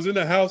anywhere. I was in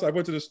the house. I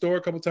went to the store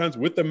a couple times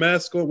with the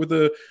mask on, with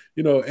the,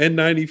 you know,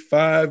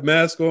 N95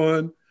 mask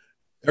on.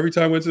 Every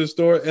time I went to the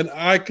store, and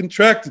I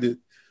contracted it.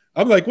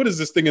 I'm like, what is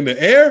this thing in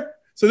the air?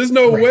 So there's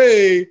no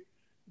way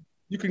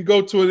you can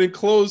go to an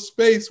enclosed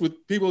space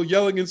with people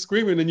yelling and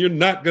screaming and you're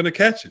not going to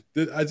catch it.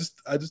 I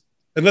just,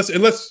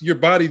 unless your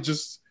body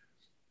just,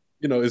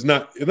 is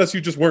not, unless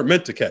you just weren't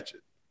meant to catch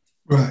it.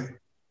 Right.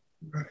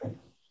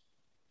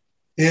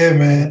 Yeah,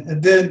 man.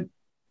 And then,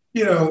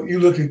 you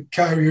look at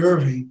Kyrie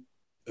Irving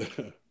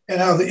and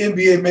how the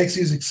NBA makes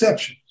these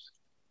exceptions.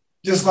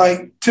 Just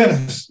like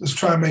tennis is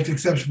trying to make the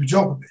exception for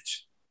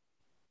Djokovic.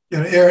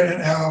 Aaron,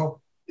 and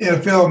how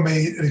NFL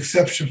made an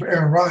exception for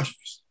Aaron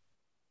Rodgers.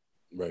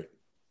 Right.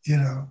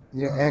 Yeah,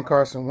 and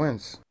Carson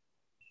Wentz.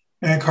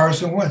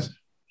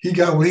 He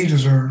got what he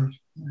deserved.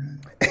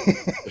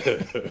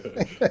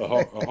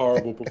 a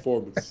horrible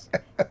performance.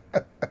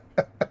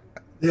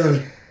 Yeah.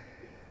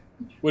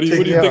 What do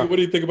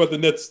you think about the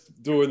Nets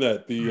doing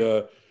that?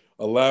 The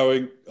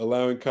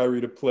allowing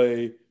Kyrie to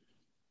play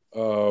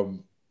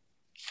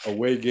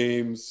away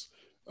games.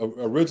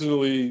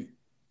 Originally,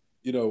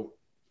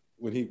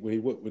 when he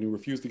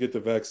refused to get the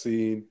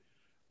vaccine,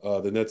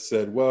 the Nets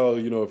said, well,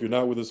 if you're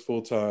not with us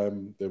full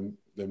time, then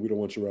we don't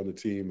want you around the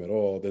team at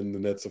all. Then the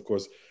Nets, of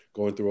course,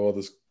 going through all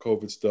this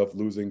COVID stuff,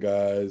 losing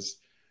guys,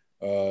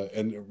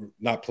 and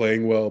not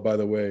playing well, by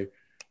the way.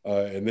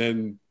 And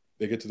then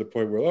they get to the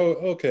point where, oh,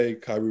 okay,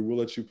 Kyrie, we'll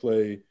let you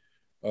play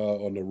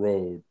on the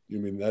road. I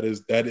mean, that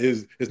is.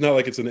 It's not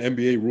like it's an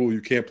NBA rule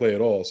you can't play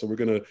at all. So we're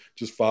gonna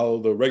just follow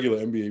the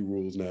regular NBA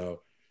rules now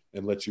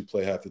and let you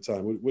play half the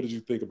time. What did you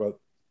think about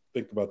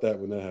that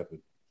when that happened?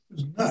 It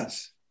was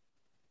nuts.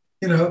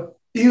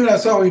 Even I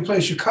saw when he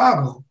played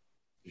Chicago,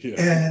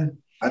 and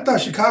I thought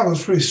Chicago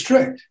was pretty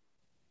strict.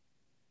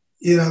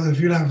 If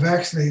you're not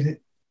vaccinated,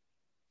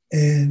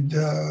 and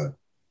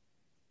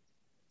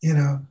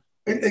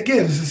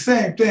again, it's the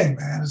same thing,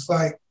 man. It's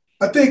like,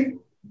 I think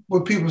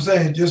what people are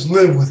saying, just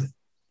live with it.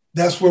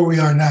 That's where we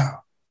are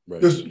now.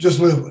 Right. Just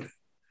live with it.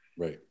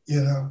 Right.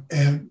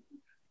 And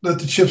let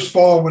the chips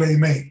fall where they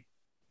may.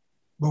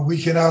 But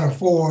we cannot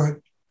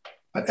afford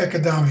an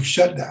economic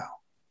shutdown.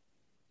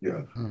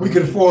 We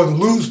can afford to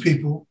lose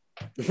people,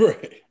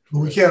 right? But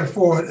we can't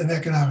afford an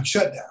economic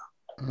shutdown.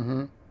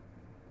 Mm-hmm.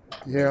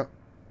 Yeah,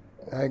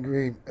 I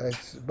agree.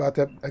 It's about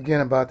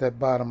that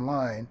bottom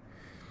line.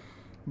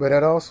 But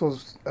that also,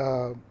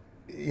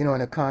 in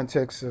the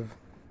context of,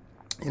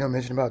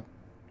 mentioned about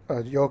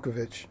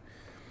Djokovic,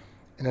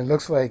 and it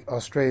looks like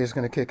Australia is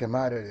going to kick him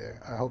out of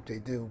there. I hope they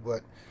do.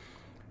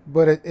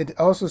 But it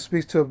also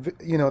speaks to,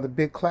 the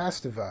big class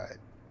divide.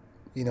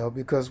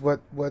 Because what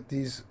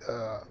these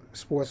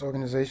sports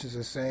organizations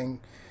are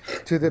saying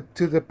to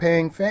the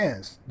paying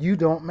fans, you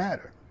don't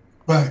matter.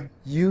 Right.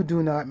 You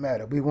do not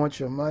matter. We want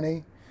your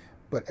money,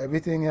 but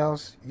everything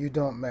else, you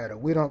don't matter.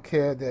 We don't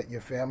care that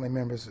your family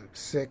members are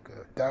sick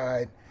or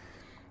died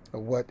or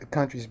what the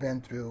country's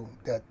been through,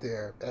 that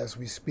as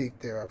we speak,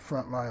 there are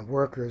frontline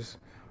workers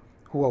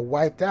who are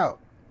wiped out.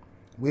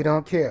 We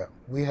don't care.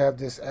 We have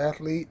this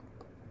athlete,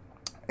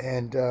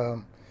 and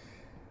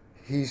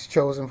he's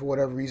chosen for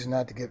whatever reason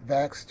not to get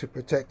vaxxed to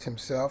protect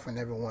himself and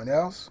everyone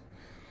else.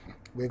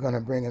 We're going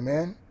to bring him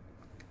in,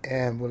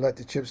 and we'll let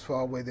the chips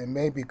fall where they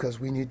may, because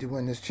we need to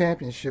win this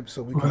championship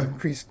so we can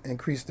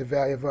increase the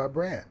value of our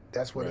brand.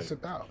 That's what it's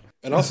about.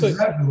 And I'll say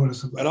exactly what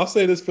it's about. And I'll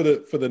say this for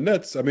the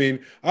Nets. I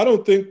mean, I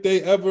don't think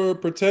they ever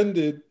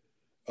pretended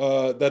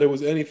that it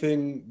was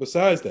anything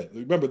besides that.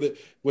 Remember that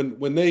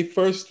when they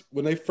first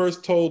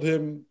told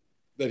him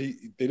that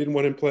they didn't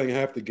want him playing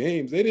half the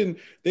games, they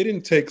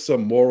didn't take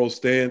some moral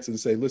stance and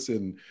say,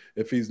 listen,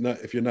 if you're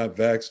not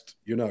vaxxed,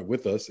 you're not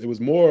with us. It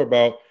was more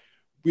about,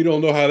 we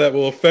don't know how that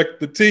will affect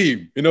the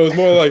team. It was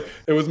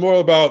more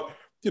about,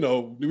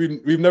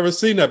 we've never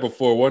seen that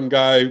before. One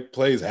guy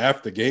plays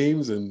half the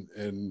games,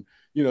 and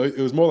it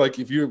was more like,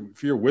 if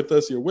you're with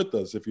us, you're with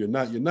us. If you're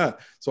not, you're not.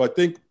 So I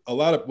think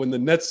when the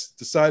Nets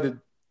decided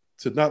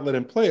to not let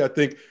him play, I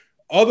think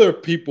other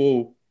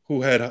people who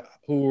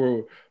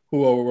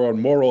were on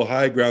moral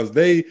high grounds,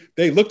 they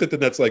looked at the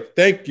Nets like,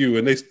 thank you,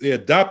 and they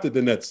adopted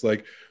the Nets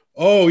like,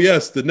 oh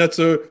yes, the Nets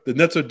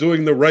are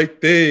doing the right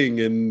thing,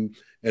 and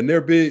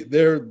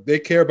they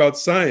care about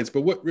science.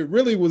 But what it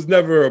really was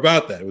never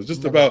about that. It was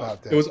just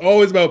about it was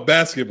always about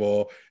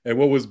basketball and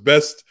what was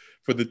best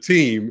for the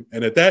team.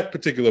 And at that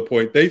particular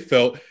point, they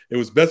felt it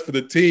was best for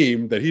the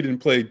team that he didn't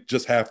play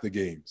just half the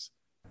games.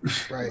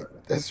 Right.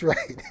 That's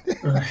right.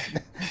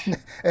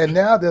 And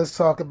now there's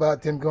talk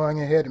about them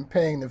going ahead and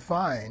paying the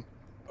fine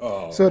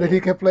so that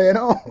he can play at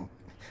home.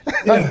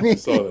 Yeah. I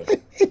saw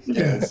that.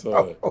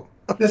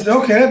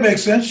 Okay, that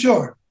makes sense.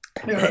 Sure.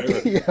 Right.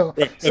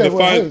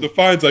 And the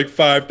fine's like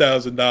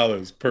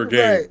 $5,000 per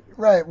game.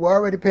 Right. We're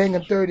already paying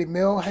him $30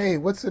 million. Hey,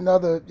 what's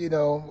another,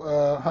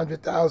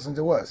 100,000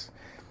 to us?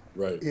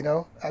 Right.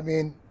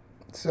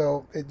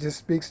 So it just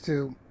speaks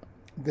to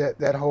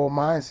that whole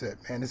mindset,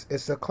 man.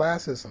 It's a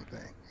classism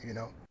thing,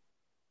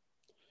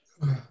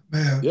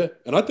 Man. Yeah,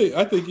 and I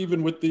think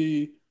even with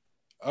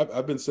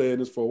I've been saying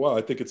this for a while.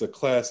 I think it's a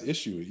class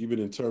issue, even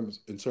in terms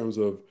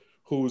of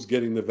who's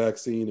getting the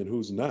vaccine and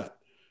who's not.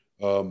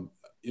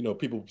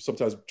 People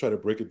sometimes try to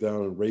break it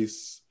down in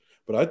race,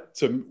 but I've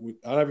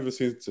even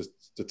seen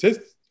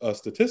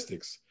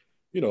statistics,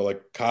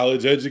 like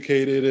college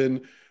educated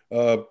and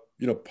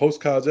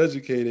post college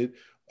educated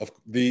of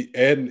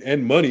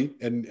and money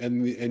and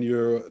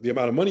the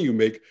amount of money you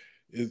make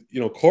is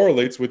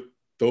correlates with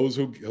those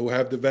who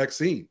have the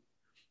vaccine,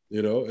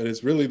 and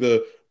it's really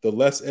the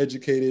less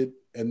educated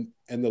and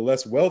the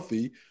less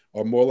wealthy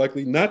are more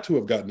likely not to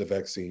have gotten the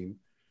vaccine.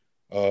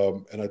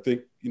 And I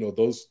think,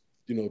 those,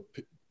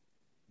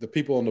 the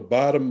people on the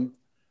bottom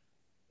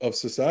of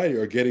society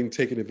are getting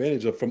taken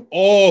advantage of from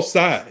all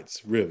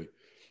sides, really,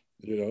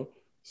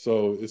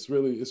 So it's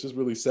just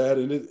really sad.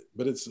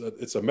 But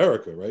it's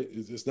America, right?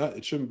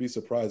 It shouldn't be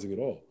surprising at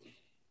all.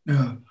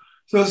 Yeah.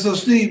 So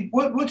Steve,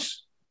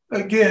 what's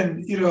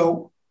again,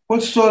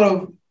 what's sort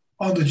of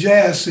on the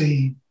Jazz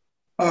scene?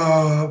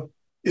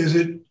 Is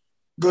it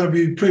going to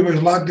be pretty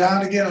much locked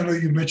down again? I know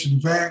you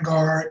mentioned the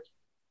Vanguard,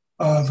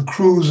 the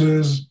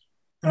cruises,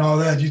 and all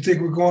that. Do you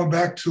think we're going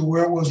back to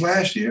where it was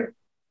last year?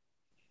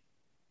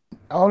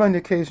 All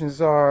indications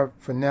are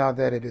for now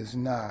that it is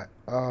not.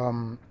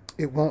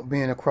 It won't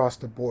be an across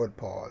the board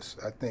pause.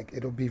 I think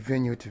it'll be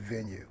venue to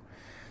venue.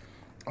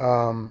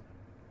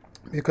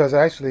 Because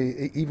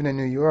actually, even in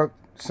New York,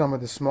 some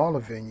of the smaller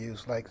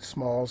venues like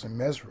Smalls and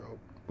Mesro,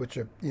 which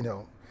are,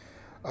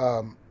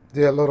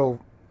 they're a little,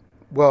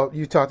 well,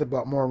 you talked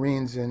about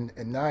Maureen's in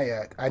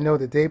Nyack. I know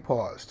that they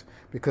paused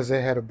because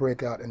they had a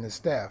breakout in the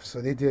staff.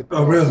 So they did.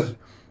 Oh, really?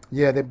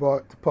 Yeah, they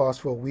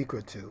paused for a week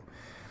or two.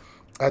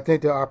 I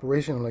think they're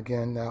operational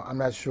again now. I'm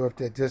not sure if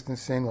they're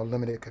distancing or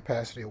limited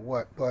capacity or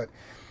what, but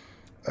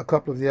a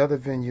couple of the other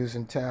venues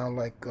in town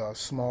like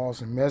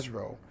Smalls and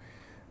Mesro,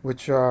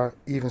 which are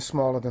even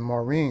smaller than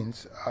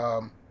Maureen's,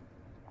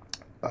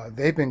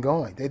 they've been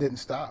going. They didn't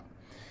stop.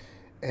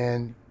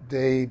 And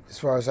they, as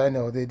far as I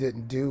know, they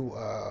didn't do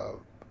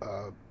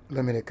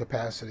limited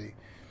capacity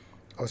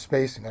or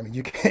spacing. I mean,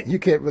 you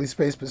can't really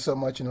space for so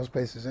much in those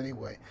places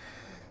anyway.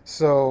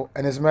 So,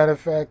 and as a matter of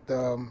fact,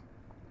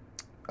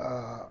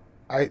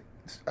 I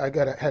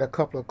had a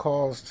couple of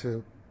calls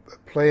to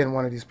play in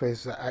one of these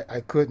places.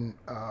 I couldn't,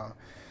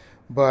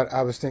 but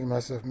I was thinking to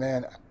myself,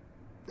 man,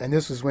 and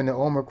this was when the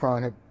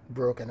Omicron had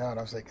broken out.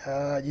 I was like,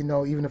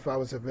 even if I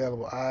was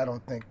available, I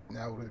don't think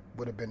now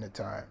would have been the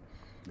time,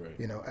 right.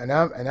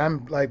 And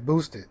I'm like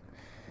boosted,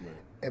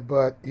 right.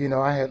 But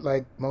I had,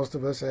 like most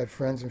of us, had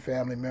friends and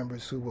family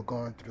members who were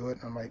going through it,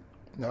 and I'm like,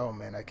 no,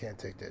 man, I can't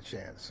take that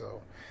chance.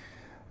 So,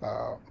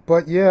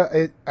 but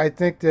yeah, I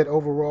think that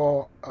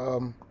overall,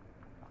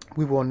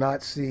 we will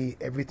not see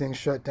everything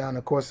shut down,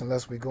 of course,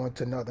 unless we go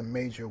into another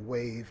major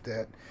wave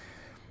that,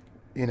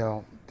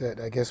 that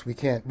I guess we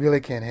really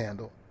can't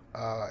handle.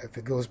 If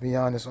it goes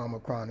beyond this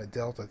Omicron or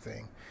Delta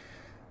thing.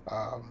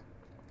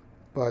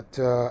 But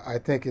I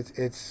think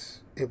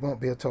it won't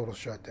be a total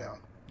shutdown.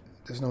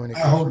 There's no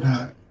indication. I hope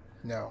not.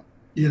 No.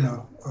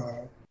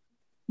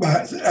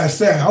 But I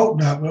say I hope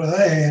not. But on the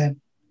other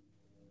hand,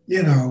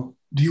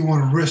 do you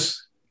want to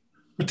risk,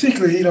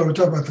 particularly, we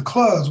talk about the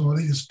clubs where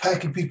they're just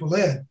packing people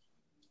in.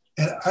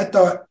 And I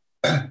thought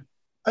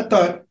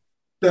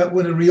that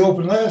when it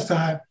reopened last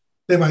time,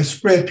 they might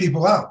spread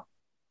people out.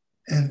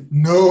 And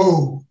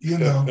no,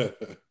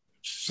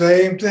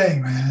 same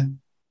thing, man.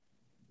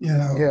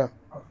 Yeah.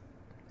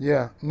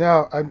 Yeah.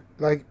 Now, I'm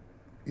like,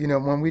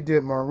 when we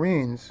did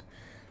Maureen's,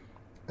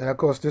 and of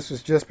course, this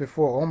was just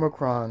before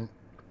Omicron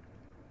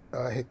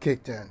had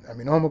kicked in. I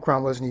mean,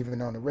 Omicron wasn't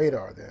even on the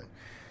radar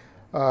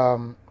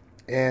then.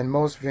 And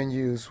most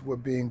venues were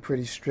being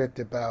pretty strict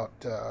about,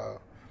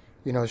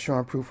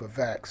 showing proof of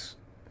vax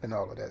and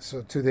all of that.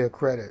 So to their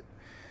credit,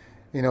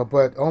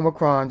 but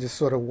Omicron just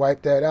sort of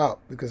wiped that out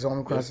because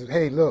Omicron said,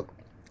 hey, look,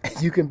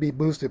 you can be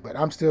boosted, but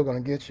I'm still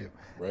going to get you.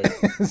 Right.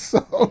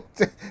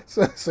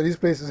 so these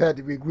places had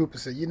to regroup and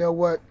say, you know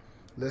what,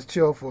 let's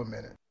chill for a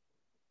minute.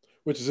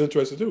 Which is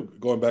interesting too.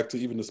 Going back to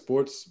even the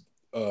sports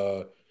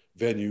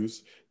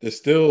venues, they're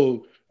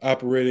still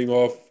operating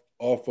off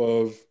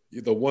of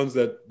the ones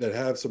that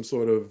have some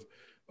sort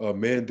of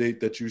mandate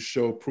that you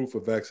show proof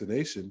of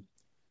vaccination.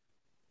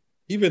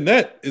 Even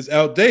that is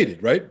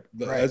outdated, right?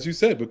 As you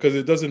said, because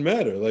it doesn't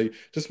matter. Like,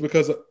 just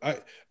because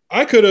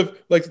I could have,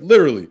 like,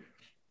 literally,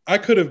 I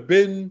could have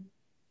been,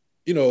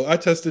 I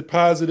tested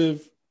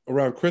positive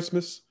around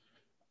Christmas.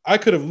 I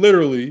could have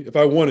literally, if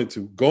I wanted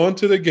to, gone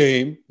to the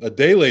game a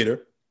day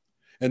later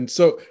and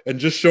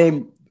just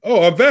shown,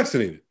 oh, I'm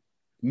vaccinated,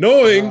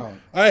 knowing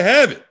I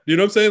have it. You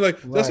know what I'm saying?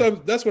 Like,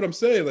 that's what I'm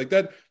saying. Like,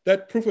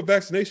 that proof of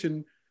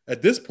vaccination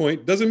at this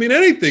point doesn't mean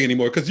anything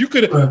anymore, because you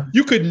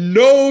could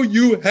know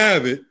you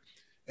have it,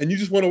 and you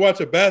just want to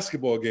watch a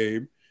basketball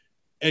game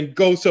and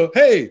go, so,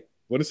 hey,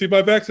 want to see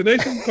my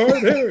vaccination card?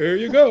 Here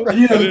you go.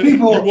 People,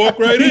 you walk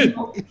right in.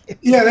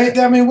 Yeah,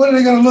 what are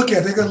they going to look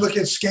at? They're going to look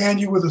at, scan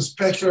you with a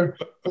spectral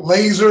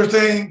laser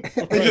thing.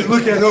 They just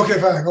look at, okay,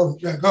 fine, go.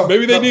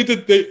 Maybe they need to,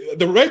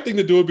 the right thing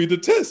to do would be to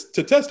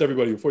test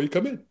everybody before you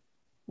come in.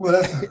 Well,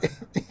 that's not,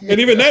 and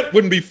even that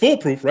wouldn't be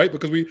foolproof, right?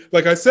 Because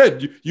like I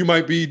said, you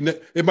might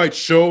it might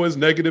show as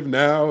negative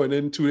now, and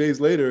then 2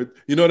 days later,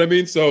 you know what I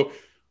mean? So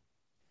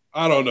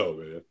I don't know,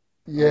 man.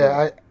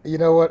 Yeah, you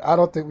know what? I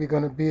don't think we're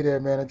gonna be there,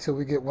 man, until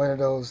we get one of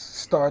those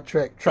Star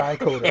Trek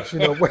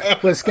tricoders,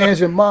 where it scans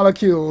your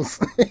molecules.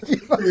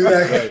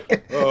 Right.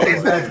 Exactly. Oh my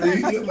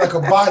Exactly. goodness. Like a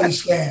body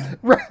scan.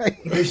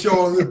 Right. They show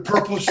all the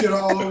purple shit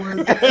all over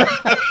his head.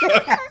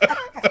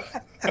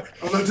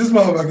 Oh, look, this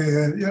motherfucker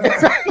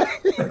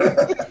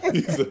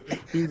head.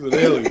 He's an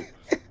alien.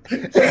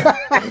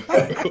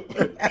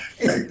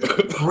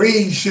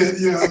 Green shit,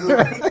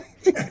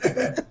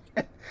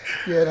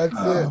 Yeah, that's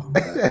Oh, it.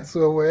 man. That's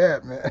where we're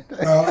at, man.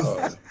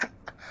 Uh,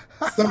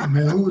 something,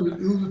 man. Who would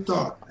have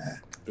thought,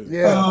 man?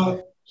 Yeah.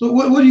 So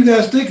what do you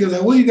guys think of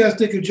that? What do you guys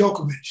think of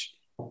Djokovic?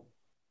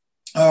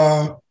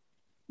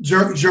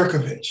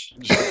 Jerkovic.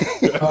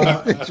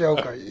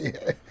 Joker.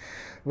 Yeah.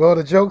 Well,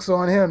 the joke's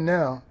on him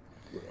now,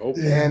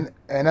 Yeah.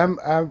 and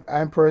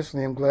I'm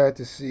personally am glad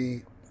to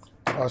see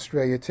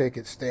Australia take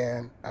its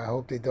stand. I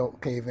hope they don't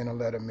cave in and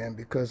let them in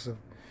because of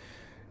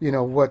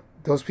what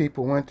those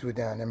people went through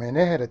down there. Man,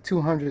 they had a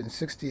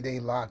 260-day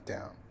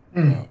lockdown.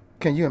 Mm.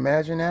 Can you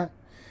imagine that?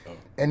 Oh.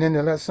 And then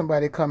to let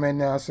somebody come in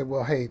now and say,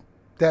 "Well, hey,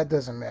 that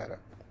doesn't matter.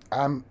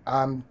 I'm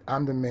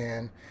the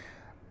man.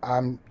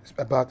 I'm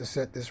about to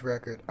set this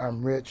record.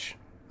 I'm rich,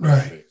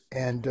 Right.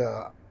 and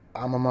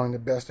I'm among the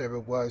best there ever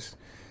was.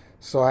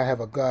 So I have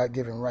a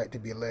God-given right to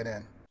be let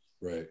in."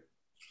 Right.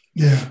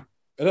 Yeah.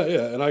 And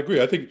I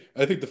agree. I think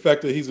the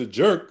fact that he's a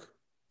jerk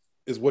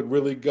is what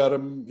really got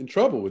him in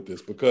trouble with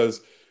this,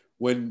 because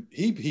when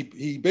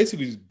he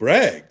basically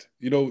bragged,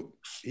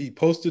 he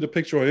posted a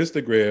picture on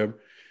Instagram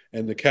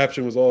and the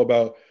caption was all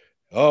about,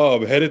 "Oh,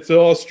 I'm headed to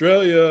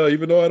Australia,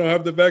 even though I don't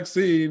have the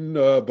vaccine,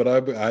 but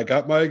I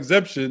got my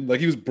exemption." Like,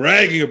 he was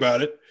bragging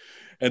about it,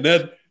 and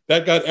then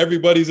that got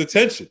everybody's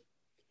attention.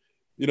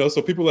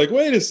 So people were like,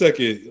 wait a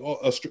second.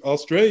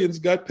 Australians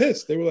got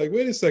pissed. They were like,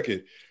 wait a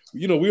second.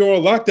 We were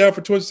on lockdown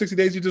for 260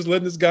 days. You just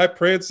letting this guy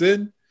prance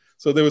in.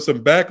 So there was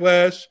some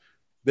backlash.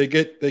 They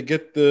get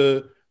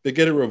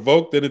it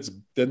revoked.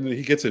 Then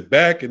he gets it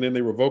back, and then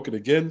they revoke it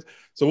again.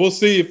 So we'll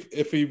see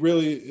if he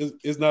really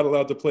is not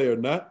allowed to play or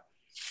not.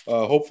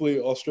 Hopefully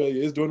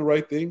Australia is doing the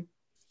right thing.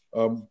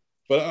 But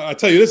I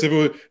tell you this: if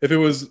it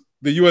was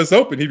the U.S.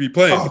 Open, he'd be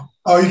playing.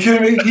 Oh, you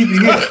kidding me? He'd be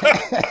here.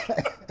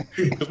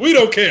 Because we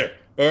don't care.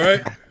 All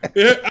right,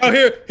 out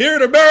here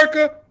in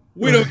America,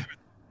 we don't.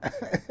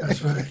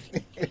 That's right.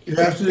 You're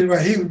absolutely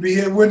right. He would be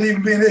here. Wouldn't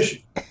even be an issue.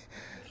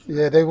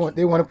 Yeah, they want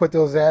to put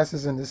those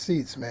asses in the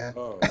seats, man.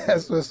 Oh,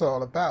 That's what it's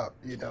all about.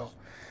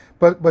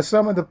 But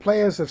some of the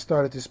players have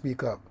started to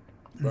speak up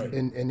Right.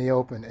 in the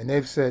Open, and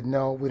they've said,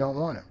 no, we don't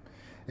want him.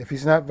 If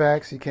he's not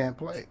vaxxed, he can't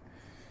play.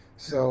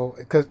 So,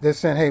 because they're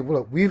saying, hey,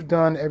 look, we've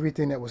done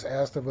everything that was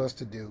asked of us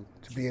to do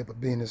to be able to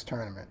be in this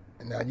tournament,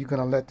 and now you're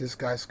going to let this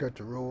guy skirt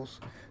the rules?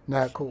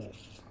 Not cool.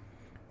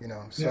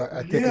 So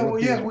I think it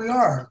would be, we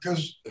are,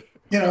 because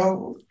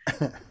I'm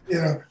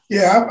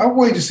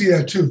waiting to see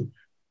that too,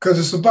 because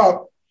it's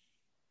about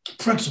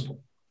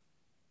principle,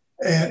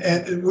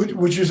 and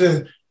what you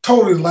said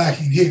totally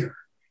lacking here.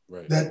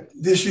 Right. That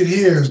this shit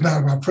here is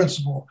not about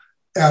principle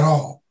at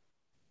all.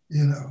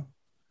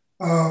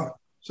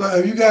 So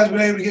have you guys been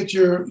able to get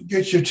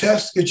your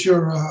test, get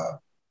your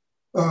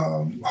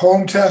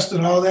home test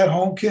and all that,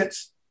 home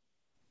kits?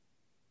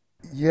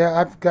 Yeah,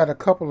 I've got a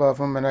couple of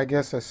them, and I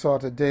guess I saw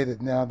today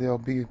that now they'll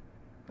be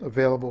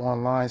available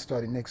online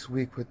starting next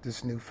week with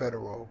this new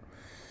federal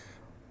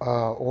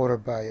order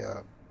by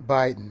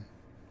Biden,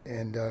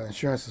 and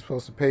insurance is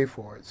supposed to pay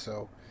for it.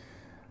 So,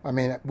 I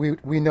mean,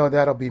 we know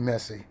that'll be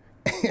messy.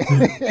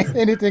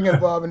 Anything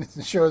involving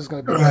insurance is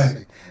going to be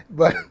messy,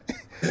 but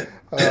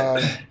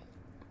at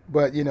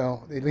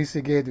least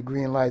they gave the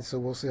green light, so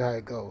we'll see how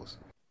it goes.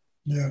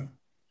 Yeah.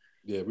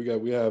 Yeah,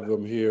 we have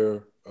them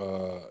here.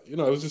 It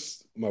was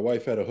just, my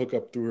wife had a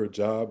hookup through her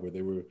job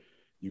where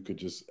you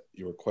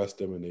request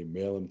them and they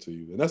mail them to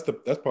you, and that's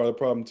part of the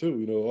problem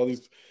too. All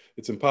these,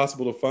 it's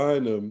impossible to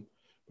find them,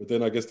 but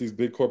then I guess these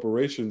big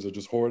corporations are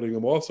just hoarding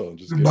them also and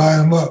just buy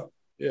them up.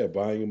 Yeah,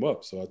 buying them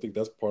up. So I think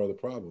that's part of the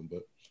problem.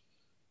 But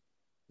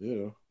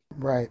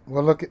Right.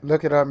 Well,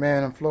 look at our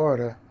man in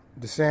Florida,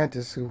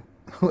 DeSantis, who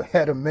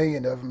had 1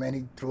 million of them and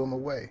he threw them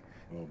away.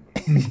 Oh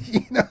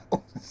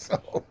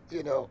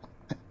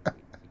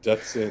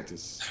Death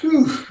Santis.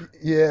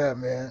 Yeah,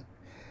 man.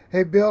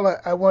 Hey, Bill,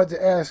 I wanted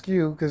to ask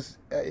you because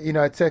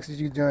I texted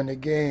you during the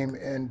game,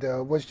 and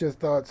what's your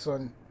thoughts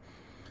on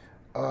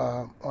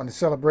the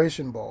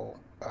Celebration Bowl?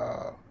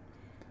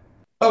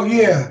 Oh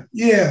yeah.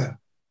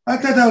 I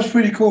thought that was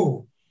pretty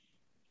cool.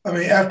 I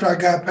mean, after I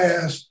got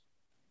past,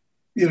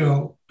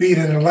 being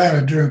in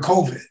Atlanta during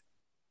COVID,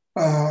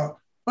 but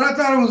I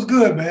thought it was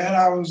good, man.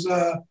 I was,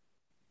 I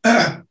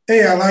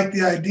like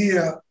the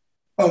idea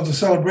of the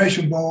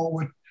Celebration Bowl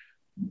with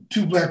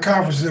two black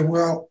conferences.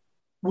 Well,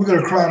 we're going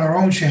to crown our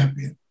own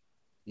champion.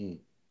 Mm.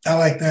 I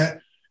like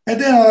that.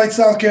 And then I like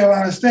South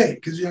Carolina State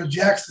because,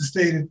 Jackson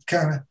State had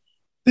kind of, I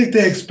think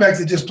they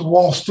expected just to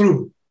waltz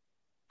through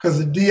because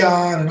of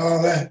Dion and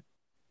all that.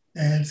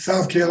 And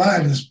South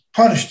Carolina just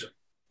punished them,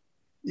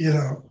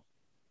 Yeah,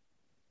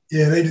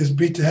 they just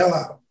beat the hell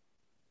out of them.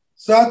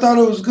 So I thought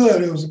it was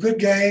good. It was a good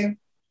game.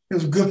 It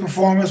was a good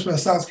performance by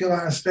South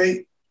Carolina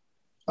State.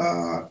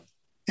 And,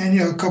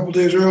 a couple of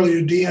days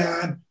earlier,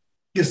 Deion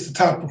gets the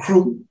top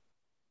recruit.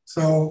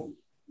 So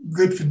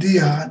good for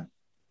Deion.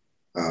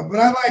 But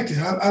I liked it.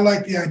 I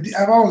like the idea.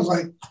 I've always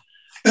liked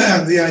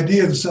the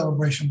idea of the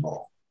Celebration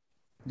Bowl.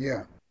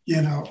 Yeah.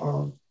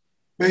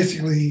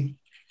 Basically,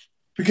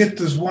 forget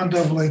this one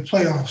AA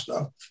playoff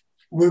stuff.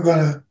 We're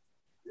going to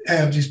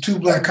have these two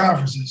black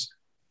conferences,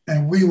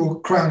 and we will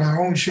crown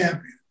our own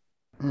champion.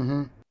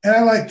 Mm-hmm. And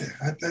I like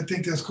that. I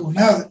think that's cool.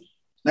 Now, the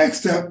next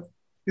step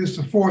is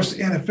to force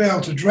the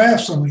NFL to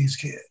draft some of these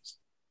kids.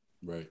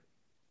 Right.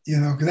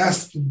 Because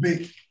that's the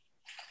big,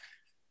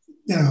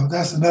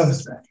 that's another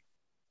thing.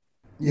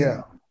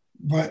 Yeah.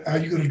 But are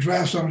you going to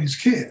draft some of these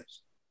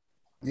kids?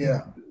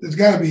 Yeah. There's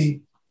got to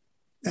be,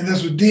 and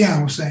that's what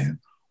Deion was saying.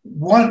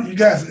 One, you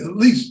guys, at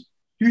least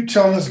you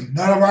telling us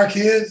none of our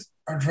kids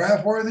are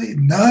draft worthy?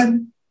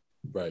 None?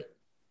 Right.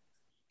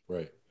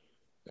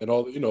 And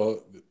all,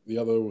 the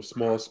other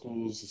small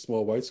schools, the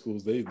small white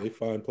schools, they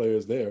find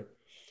players there.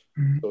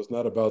 Mm-hmm. So it's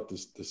not about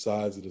the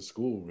size of the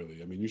school,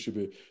 really. I mean,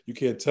 you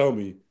can't tell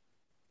me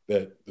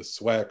that the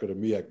SWAC or the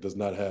MEAC does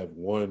not have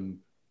one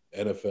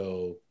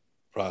NFL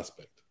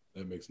prospect.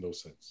 That makes no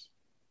sense.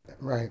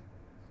 Right.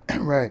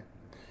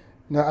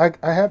 No,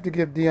 I have to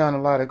give Deion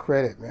a lot of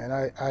credit, man.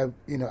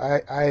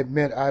 I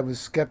admit I was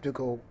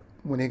skeptical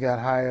when he got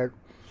hired,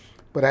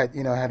 but I had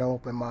an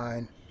open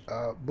mind.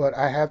 But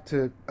I have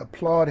to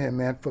applaud him,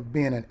 man, for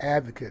being an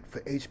advocate for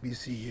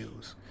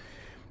HBCUs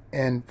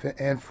and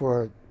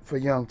for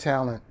young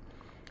talent,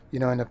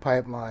 in the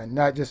pipeline,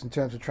 not just in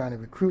terms of trying to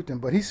recruit them,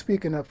 but he's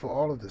speaking up for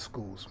all of the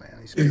schools, man.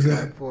 He's speaking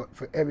up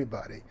for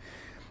everybody.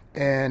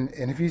 And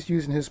if he's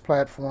using his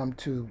platform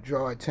to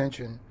draw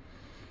attention,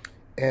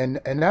 and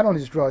not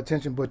only just draw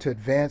attention, but to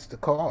advance the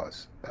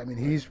cause. I mean,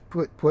 he's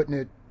putting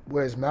it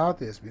where his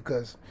mouth is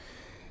because,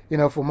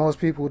 for most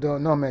people who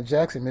don't know, man,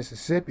 Jackson,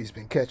 Mississippi's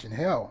been catching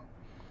hell,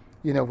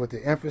 with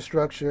the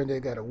infrastructure, and they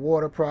got a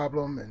water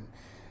problem, and,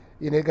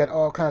 they got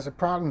all kinds of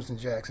problems in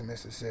Jackson,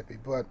 Mississippi.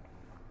 But,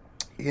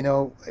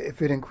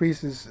 if it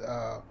increases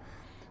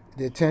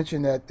the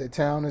attention that the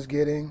town is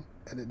getting,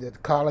 that the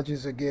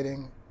colleges are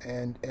getting,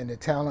 and the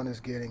talent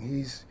is getting,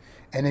 he's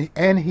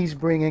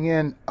bringing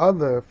in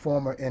other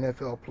former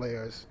NFL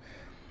players,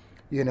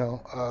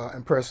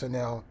 and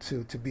personnel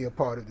to be a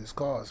part of this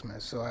cause, man.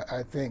 So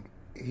I think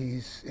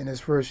he's in his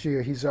first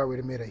year, he's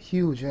already made a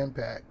huge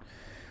impact,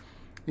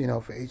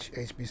 for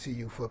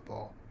HBCU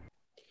football.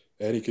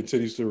 And he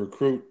continues to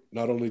recruit.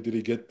 Not only did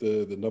he get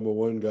the number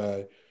one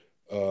guy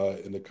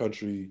in the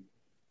country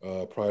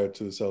prior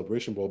to the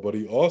Celebration Bowl, but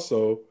he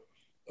also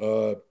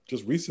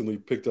just recently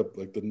picked up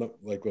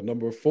a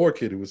number 4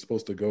 kid who was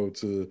supposed to go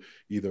to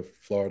either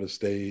Florida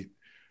State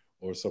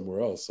or somewhere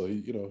else. So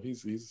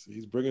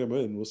he's bringing him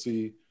in. We'll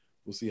see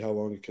how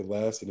long it can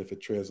last and if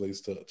it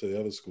translates to the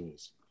other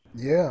schools.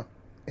 Yeah,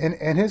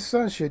 and his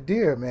son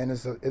Shadir, man,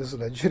 is a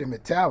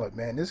legitimate talent,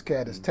 man. This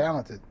cat is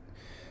talented.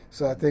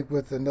 So I think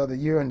with another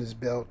year in his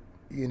belt,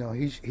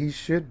 he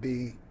should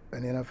be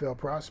an NFL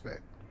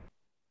prospect.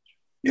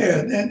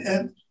 Yeah,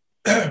 and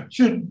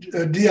should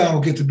Deion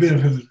will get the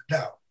benefit of the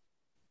doubt.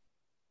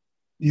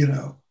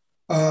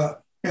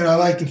 And I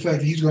like the fact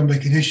that he's going to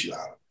make an issue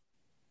out of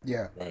it.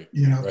 Yeah. Right.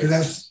 Because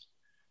that's,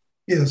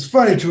 it's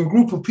funny to a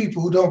group of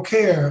people who don't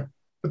care,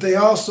 but they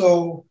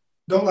also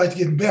don't like to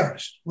get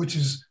embarrassed, which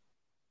is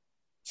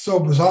so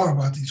bizarre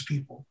about these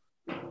people.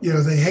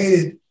 They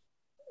hated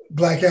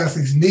black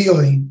athletes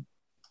kneeling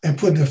and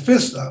putting their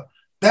fists up.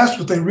 That's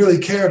what they really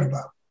cared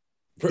about.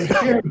 They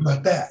cared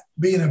about that,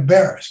 being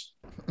embarrassed.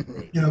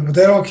 But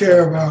they don't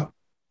care about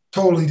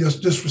totally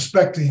just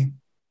disrespecting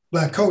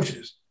black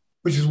coaches,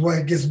 which is why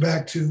it gets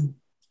back to,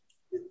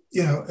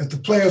 if the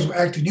players will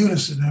act in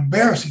unison and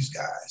embarrass these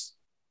guys,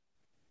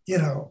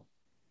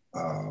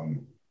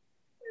 and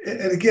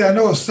again, I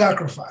know it's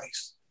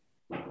sacrifice,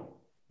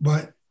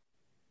 but,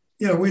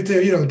 we're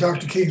there,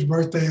 Dr. King's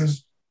birthday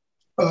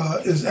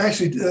is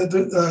actually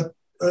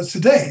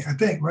today, I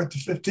think, right? The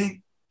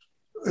 15th.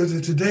 Is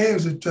it today or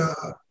is it?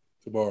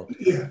 Tomorrow.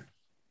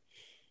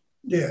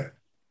 Yeah.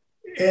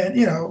 And,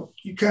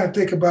 you kind of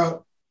think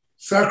about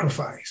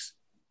sacrifice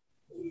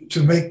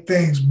to make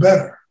things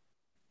better.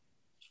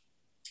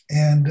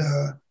 And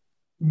I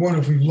wonder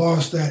if we've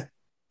lost that,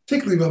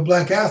 particularly about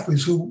black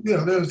athletes who,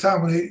 there was a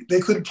time when they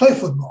couldn't play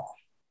football.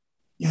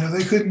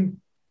 They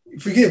couldn't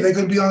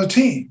be on the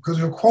team because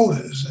there were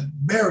quotas and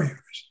barriers.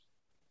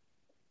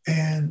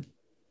 And,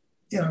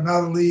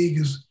 now the league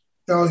is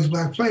got all these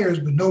black players,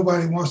 but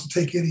nobody wants to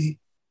take any,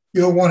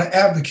 you don't want to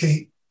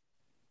advocate,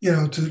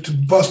 to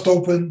bust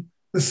open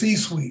the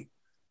C-suite,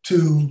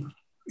 to,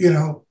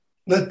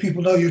 let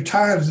people know you're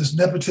tired of this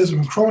nepotism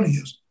and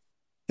cronyism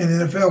in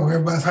the NFL where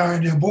everybody's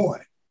hiring their boy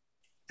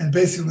and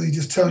basically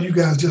just telling you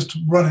guys just to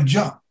run and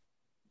jump.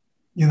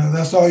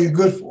 That's all you're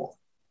good for.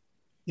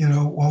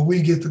 While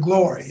we get the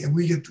glory and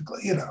we get the,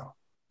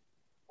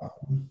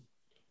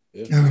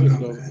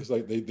 it's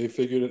like they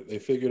figured it. They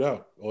figured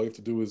out. All you have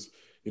to do is,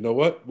 we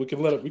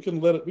can let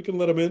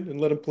him in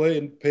and let him play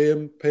and pay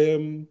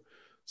him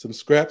some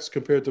scraps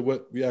compared to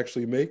what we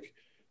actually make,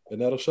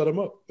 and that'll shut him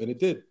up. And it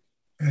did.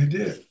 And it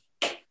did.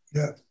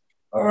 Yeah.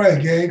 All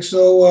right, gang.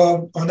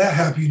 So on that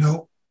happy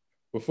note,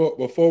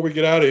 before we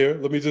get out of here,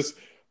 let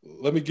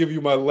me give you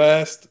my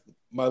last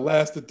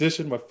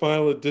edition, my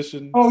final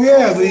edition. Oh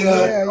yeah,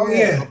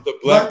 the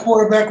Black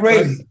quarterback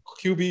rating.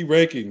 QB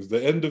rankings,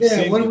 the end of season.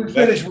 Yeah, what did we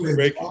finish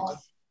with?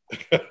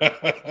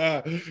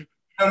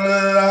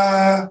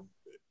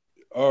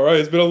 All right,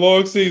 it's been a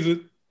long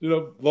season.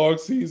 Long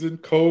season,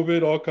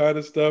 COVID, all kind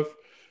of stuff,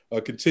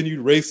 continued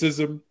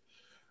racism.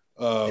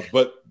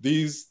 But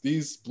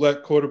these black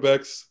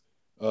quarterbacks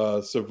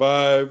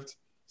survived.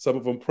 Some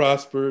of them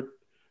prospered.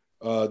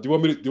 Do you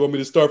want me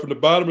to start from the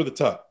bottom or the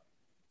top?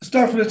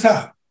 Start from the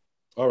top.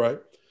 All right.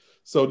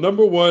 So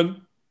number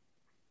one,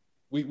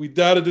 we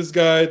doubted this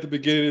guy at the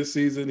beginning of the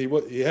season.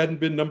 He hadn't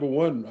been number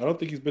one. I don't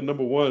think he's been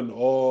number one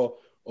all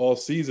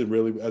season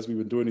really as we've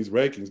been doing these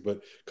rankings.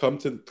 But come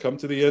to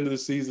the end of the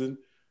season,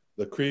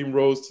 the cream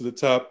rose to the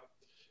top,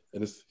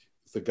 and it's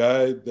the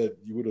guy that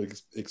you would have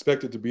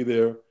expected to be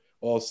there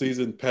all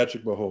season,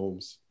 Patrick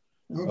Mahomes.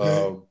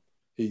 Okay.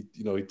 He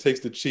takes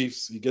the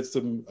Chiefs. He gets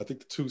them, I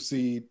think, the 2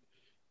 seed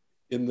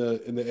in the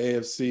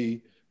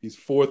AFC. He's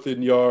 4th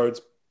in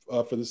yards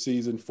for the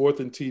season,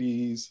 4th in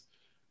TDs,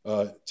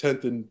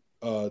 10th in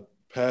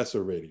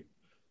passer rating.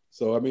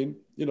 So I mean,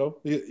 he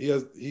got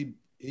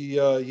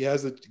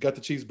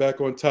the Chiefs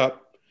back on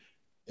top,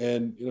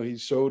 and he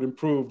showed and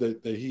proved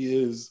that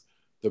he is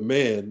the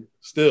man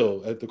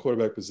still at the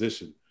quarterback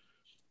position.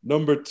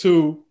 Number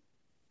 2,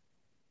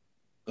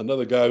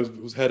 another guy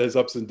who's had his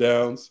ups and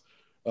downs,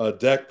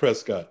 Dak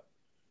Prescott.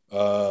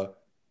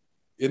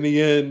 In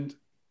the end,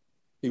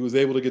 he was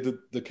able to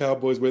get the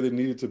Cowboys where they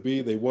needed to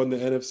be. They won the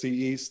NFC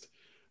East.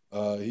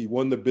 He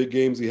won the big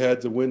games he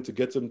had to win to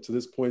get them to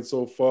this point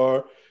so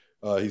far.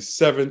 He's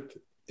 7th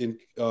in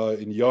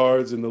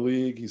yards in the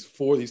league. He's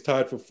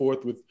tied for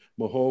 4th with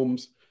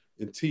Mahomes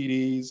in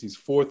TDs. He's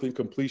 4th in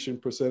completion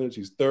percentage.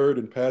 He's 3rd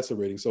in passer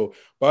rating. So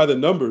by the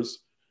numbers,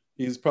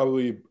 he's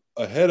probably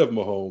ahead of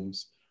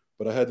Mahomes.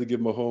 But I had to give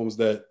Mahomes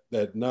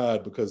that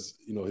nod because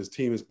his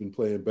team has been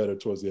playing better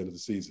towards the end of the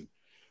season.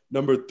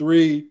 Number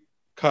 3,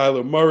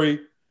 Kyler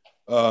Murray.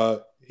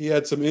 He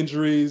had some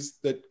injuries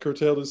that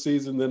curtailed the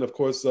season. Then, of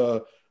course,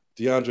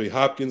 DeAndre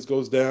Hopkins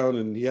goes down,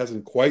 and he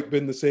hasn't quite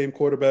been the same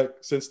quarterback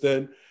since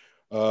then.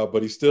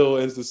 But he still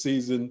ends the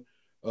season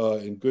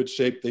in good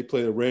shape. They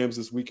play the Rams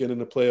this weekend in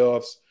the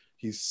playoffs.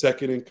 He's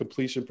 2nd in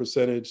completion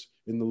percentage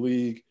in the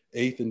league,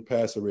 8th in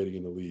passer rating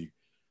in the league.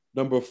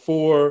 Number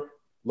 4,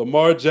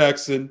 Lamar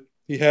Jackson.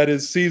 He had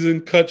his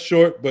season cut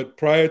short, but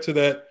prior to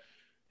that,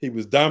 he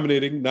was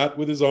dominating, not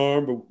with his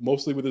arm, but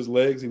mostly with his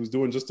legs. He was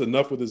doing just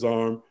enough with his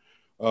arm.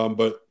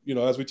 But,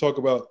 as we talk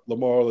about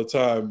Lamar all the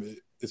time,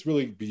 it's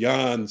really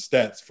beyond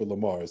stats for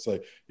Lamar. It's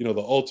like, the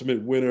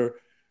ultimate winner.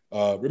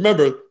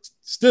 Remember,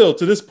 still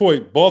to this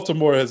point,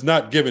 Baltimore has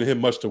not given him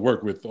much to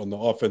work with on the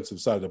offensive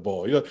side of the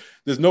ball.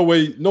 There's no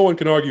way, no one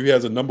can argue he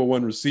has a number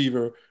 1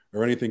 receiver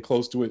or anything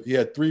close to it. He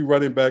had 3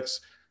 running backs.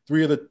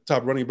 3 of the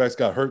top running backs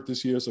got hurt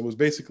this year, so it was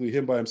basically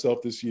him by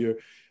himself this year.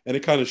 And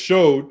it kind of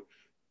showed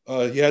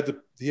he had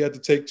to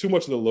take too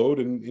much of the load,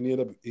 and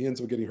he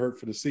ends up getting hurt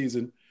for the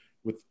season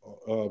with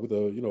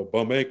a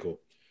bum ankle.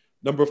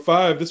 Number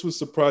 5, this was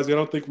surprising. I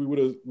don't think we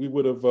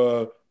would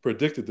have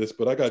predicted this,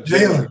 but I got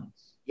Jalen.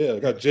 Yeah, I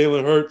got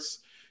Jalen Hurts.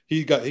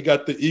 He got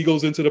the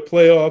Eagles into the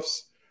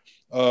playoffs.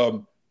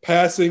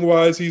 Passing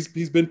wise, he's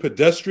been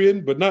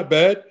pedestrian, but not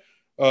bad.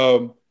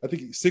 I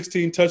think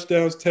 16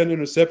 touchdowns, 10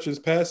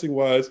 interceptions passing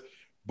wise,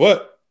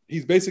 but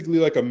he's basically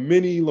like a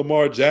mini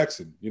Lamar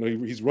Jackson.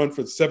 He's run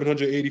for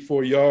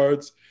 784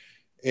 yards,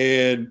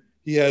 and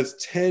he has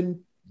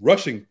 10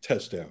 rushing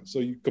touchdowns. So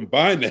you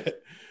combine that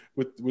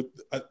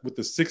with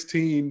the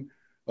 16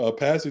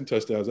 passing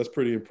touchdowns, that's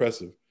pretty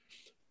impressive.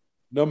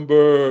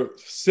 Number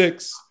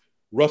 6,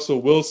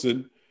 Russell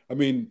Wilson. I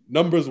mean,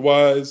 numbers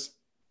wise,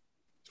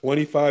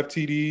 25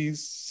 TDs,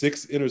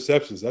 6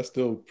 interceptions. That's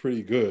still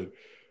pretty good.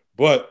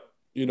 But,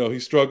 he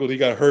struggled. He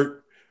got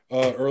hurt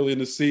early in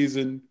the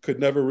season, could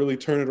never really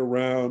turn it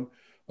around,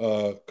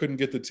 couldn't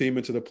get the team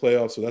into the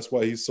playoffs, so that's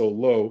why he's so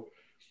low.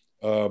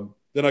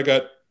 Then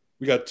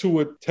we got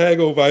Tua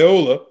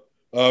Tagovailoa.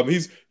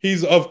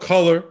 He's of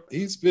color.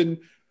 He's been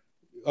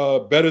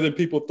better than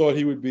people thought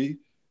he would be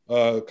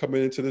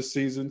coming into this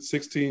season.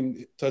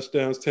 16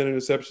 touchdowns, 10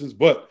 interceptions,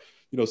 but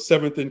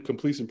 7th in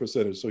completion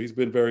percentage, so he's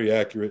been very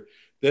accurate.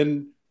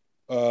 Then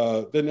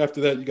after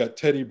that, you got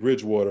Teddy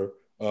Bridgewater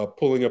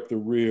pulling up the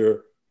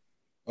rear.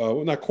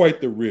 Well, not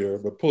quite the rear,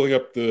 but pulling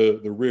up the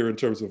rear in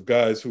terms of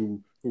guys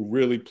who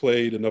really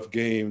played enough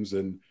games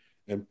and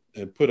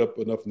put up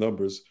enough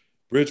numbers.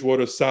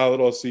 Bridgewater solid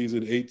all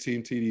season,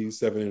 18 TDs,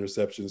 7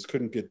 interceptions,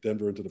 couldn't get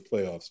Denver into the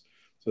playoffs.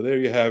 So there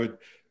you have it.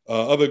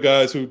 Other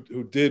guys who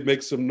did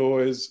make some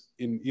noise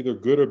in either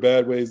good or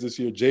bad ways this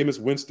year. Jameis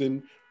Winston,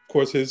 of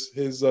course, his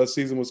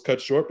season was cut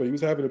short, but he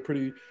was having a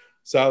pretty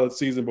solid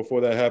season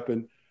before that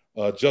happened.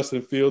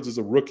 Justin Fields is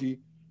a rookie.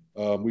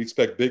 We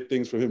expect big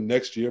things from him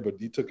next year, but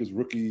he took his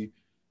rookie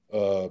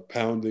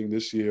pounding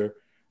this year.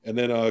 And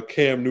then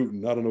Cam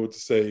Newton. I don't know what to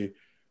say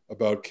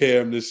about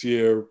Cam this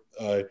year.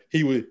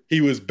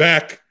 He was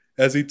back,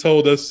 as he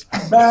told us.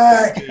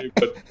 Back.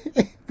 But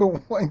For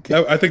one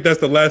game. I think that's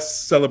the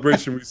last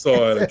celebration we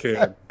saw out of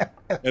Cam.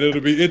 And it'll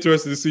be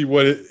interesting to see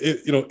what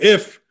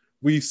if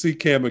we see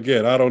Cam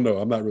again. I don't know.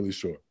 I'm not really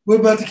sure. What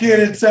about the kid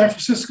in San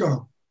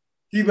Francisco?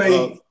 He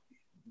made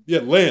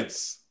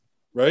Lance,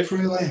 right?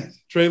 Trey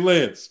Lance.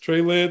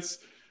 Trey Lance.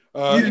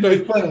 He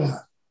didn't play a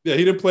lot. Yeah,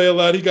 he didn't play a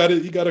lot. He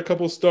got a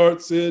couple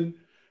starts in,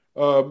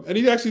 and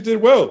he actually did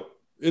well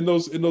in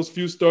those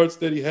few starts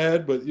that he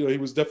had. But he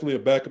was definitely a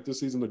backup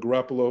this season to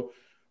Garoppolo,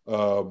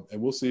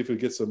 and we'll see if he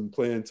gets some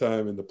playing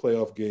time in the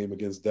playoff game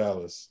against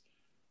Dallas.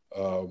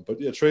 But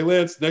yeah, Trey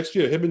Lance next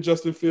year. Him and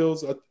Justin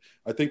Fields.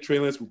 I think Trey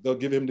Lance, they'll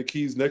give him the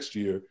keys next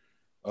year,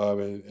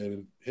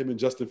 and him and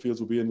Justin Fields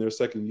will be in their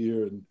second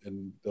year,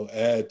 and they'll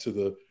add to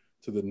the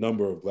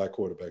number of black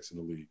quarterbacks in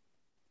the league.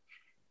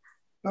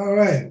 All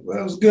right. Well,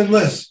 it was a good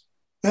list.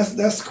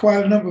 That's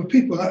quite a number of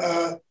people.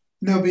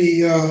 There'll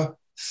be 5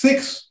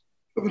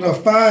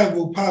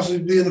 will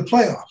possibly be in the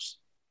playoffs.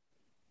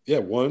 Yeah,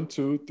 1,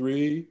 2,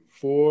 3,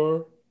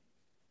 4.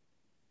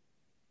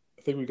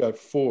 I think we got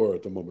 4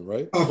 at the moment,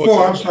 right?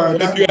 4. I'm sorry.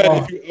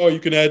 You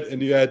can add,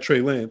 and you add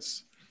Trey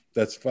Lance.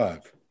 That's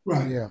 5.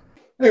 Right. Yeah.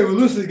 Hey, well,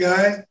 listen,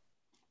 guys.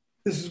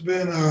 This has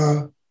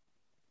been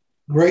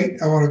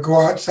great. I want to go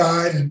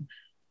outside and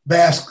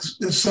bask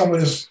in some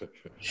of this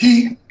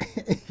heat,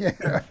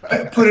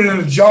 put it in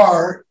a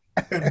jar,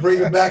 and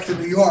bring it back to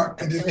New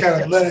York, and just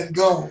kind of let it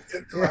go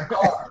into my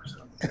car.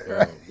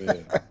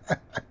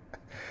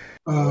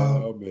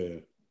 Oh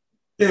man.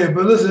 Yeah,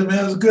 but listen,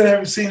 man, it was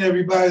good seeing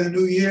everybody in the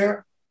new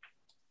year.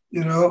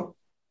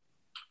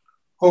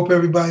 Hope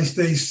everybody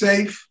stays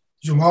safe.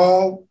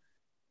 Jamal,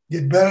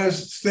 get better.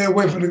 Stay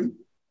away from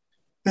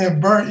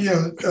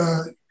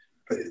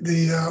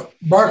the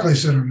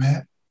Barclays Center,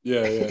 man.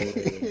 Yeah.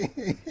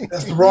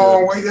 That's the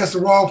wrong way. That's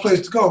the wrong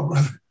place to go,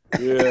 brother.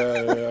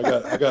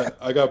 Yeah.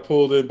 I got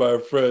pulled in by a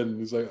friend.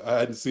 He's like, I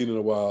hadn't seen it in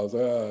a while. I was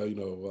like,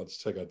 I'll just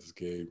check out this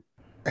game.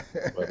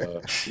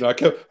 But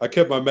I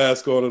kept my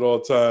mask on at all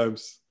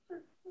times.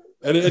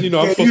 And I'm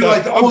supposed you're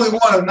like the only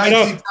one of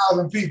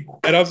 19,000 people.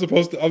 And I'm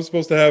supposed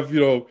to have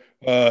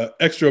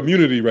extra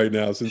immunity right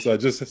now since I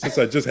just had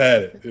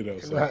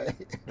it. So. Right.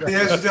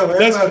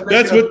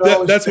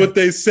 That's what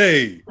they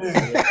say.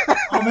 Yeah.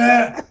 Oh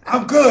man,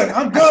 I'm good.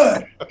 I'm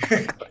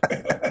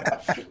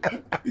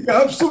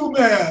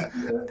Superman.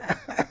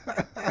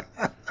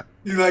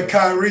 You're like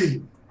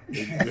Kyrie.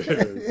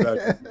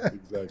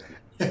 Exactly.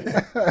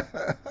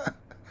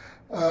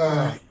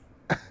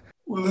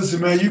 Well, listen,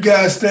 man, you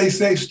guys stay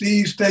safe.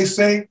 Steve, stay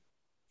safe.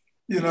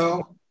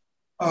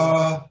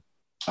 I'll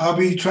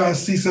be trying to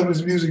see some of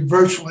his music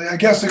virtually. I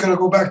guess they're going to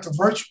go back to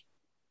virtual.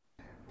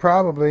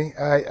 Probably.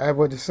 I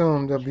would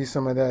assume there'll be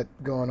some of that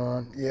going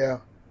on. Yeah.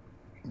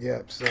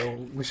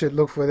 So we should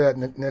look for that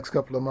in the next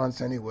couple of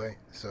months anyway.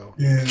 So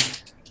yeah.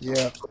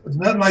 It's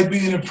not like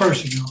being in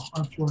person,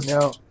 though,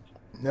 unfortunately.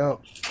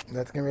 No.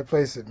 Nothing can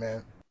replace it,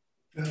 man.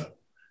 Yeah.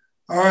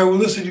 All right, well,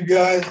 listen, you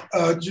guys.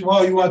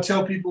 Jamal, you want to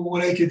tell people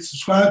where they can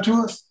subscribe to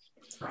us?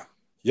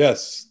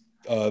 Yes.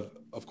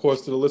 Of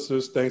course, to the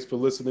listeners, thanks for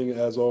listening.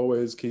 As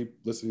always, keep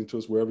listening to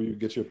us wherever you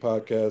get your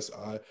podcasts,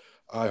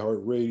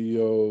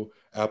 iHeartRadio,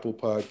 Apple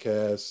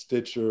Podcasts,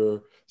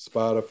 Stitcher,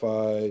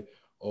 Spotify,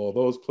 all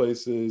those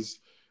places.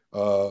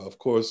 Of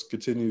course,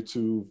 continue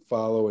to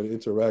follow and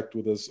interact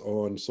with us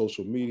on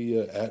social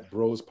media at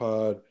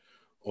BrosPod,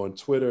 on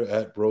Twitter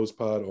at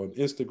BrosPod, on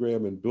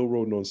Instagram, and Bill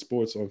Rhoden on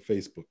Sports on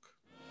Facebook.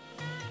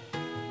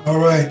 All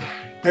right.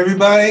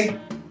 Everybody,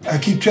 I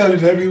keep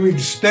telling you every week,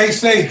 stay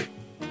safe,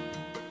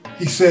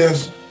 he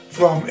says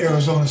from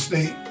Arizona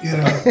State,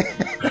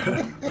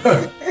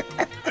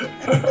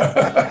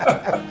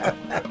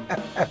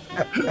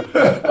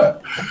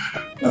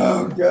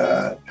 Oh,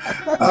 God.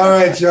 All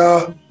right,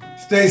 y'all.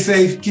 Stay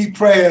safe. Keep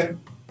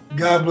praying.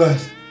 God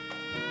bless.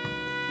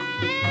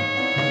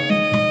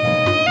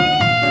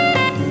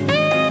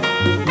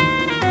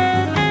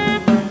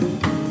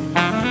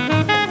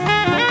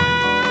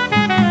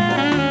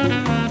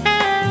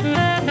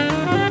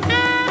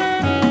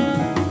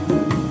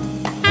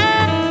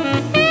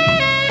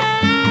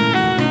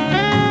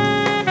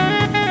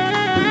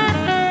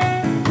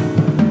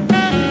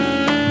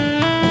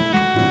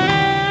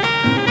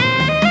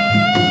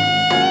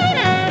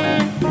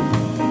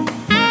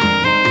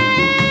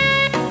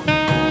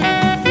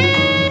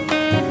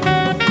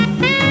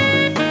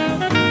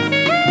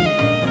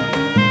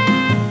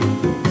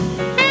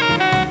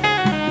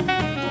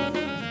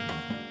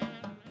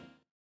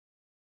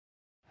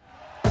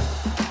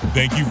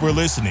 Thank you for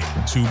listening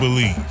to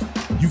Believe.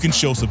 You can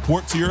show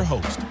support to your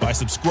host by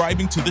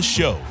subscribing to the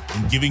show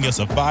and giving us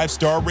a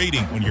 5-star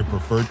rating on your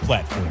preferred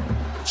platform.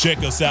 Check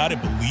us out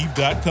at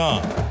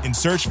Believe.com and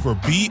search for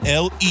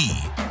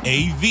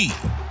BLEAV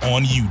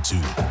on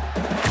YouTube.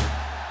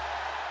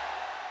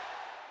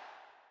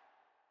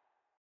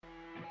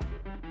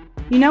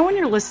 You know when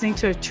you're listening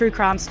to a true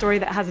crime story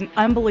that has an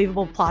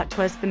unbelievable plot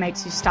twist that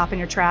makes you stop in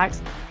your tracks?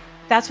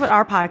 That's what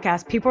our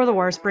podcast, People Are the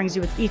Worst, brings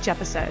you with each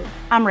episode.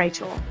 I'm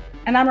Rachel.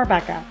 And I'm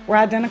Rebecca. We're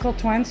identical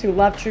twins who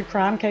love true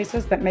crime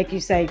cases that make you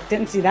say,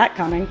 didn't see that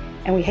coming,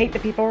 and we hate the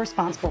people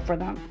responsible for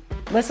them.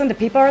 Listen to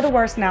People Are the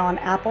Worst now on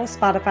Apple,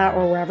 Spotify,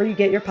 or wherever you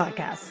get your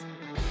podcasts.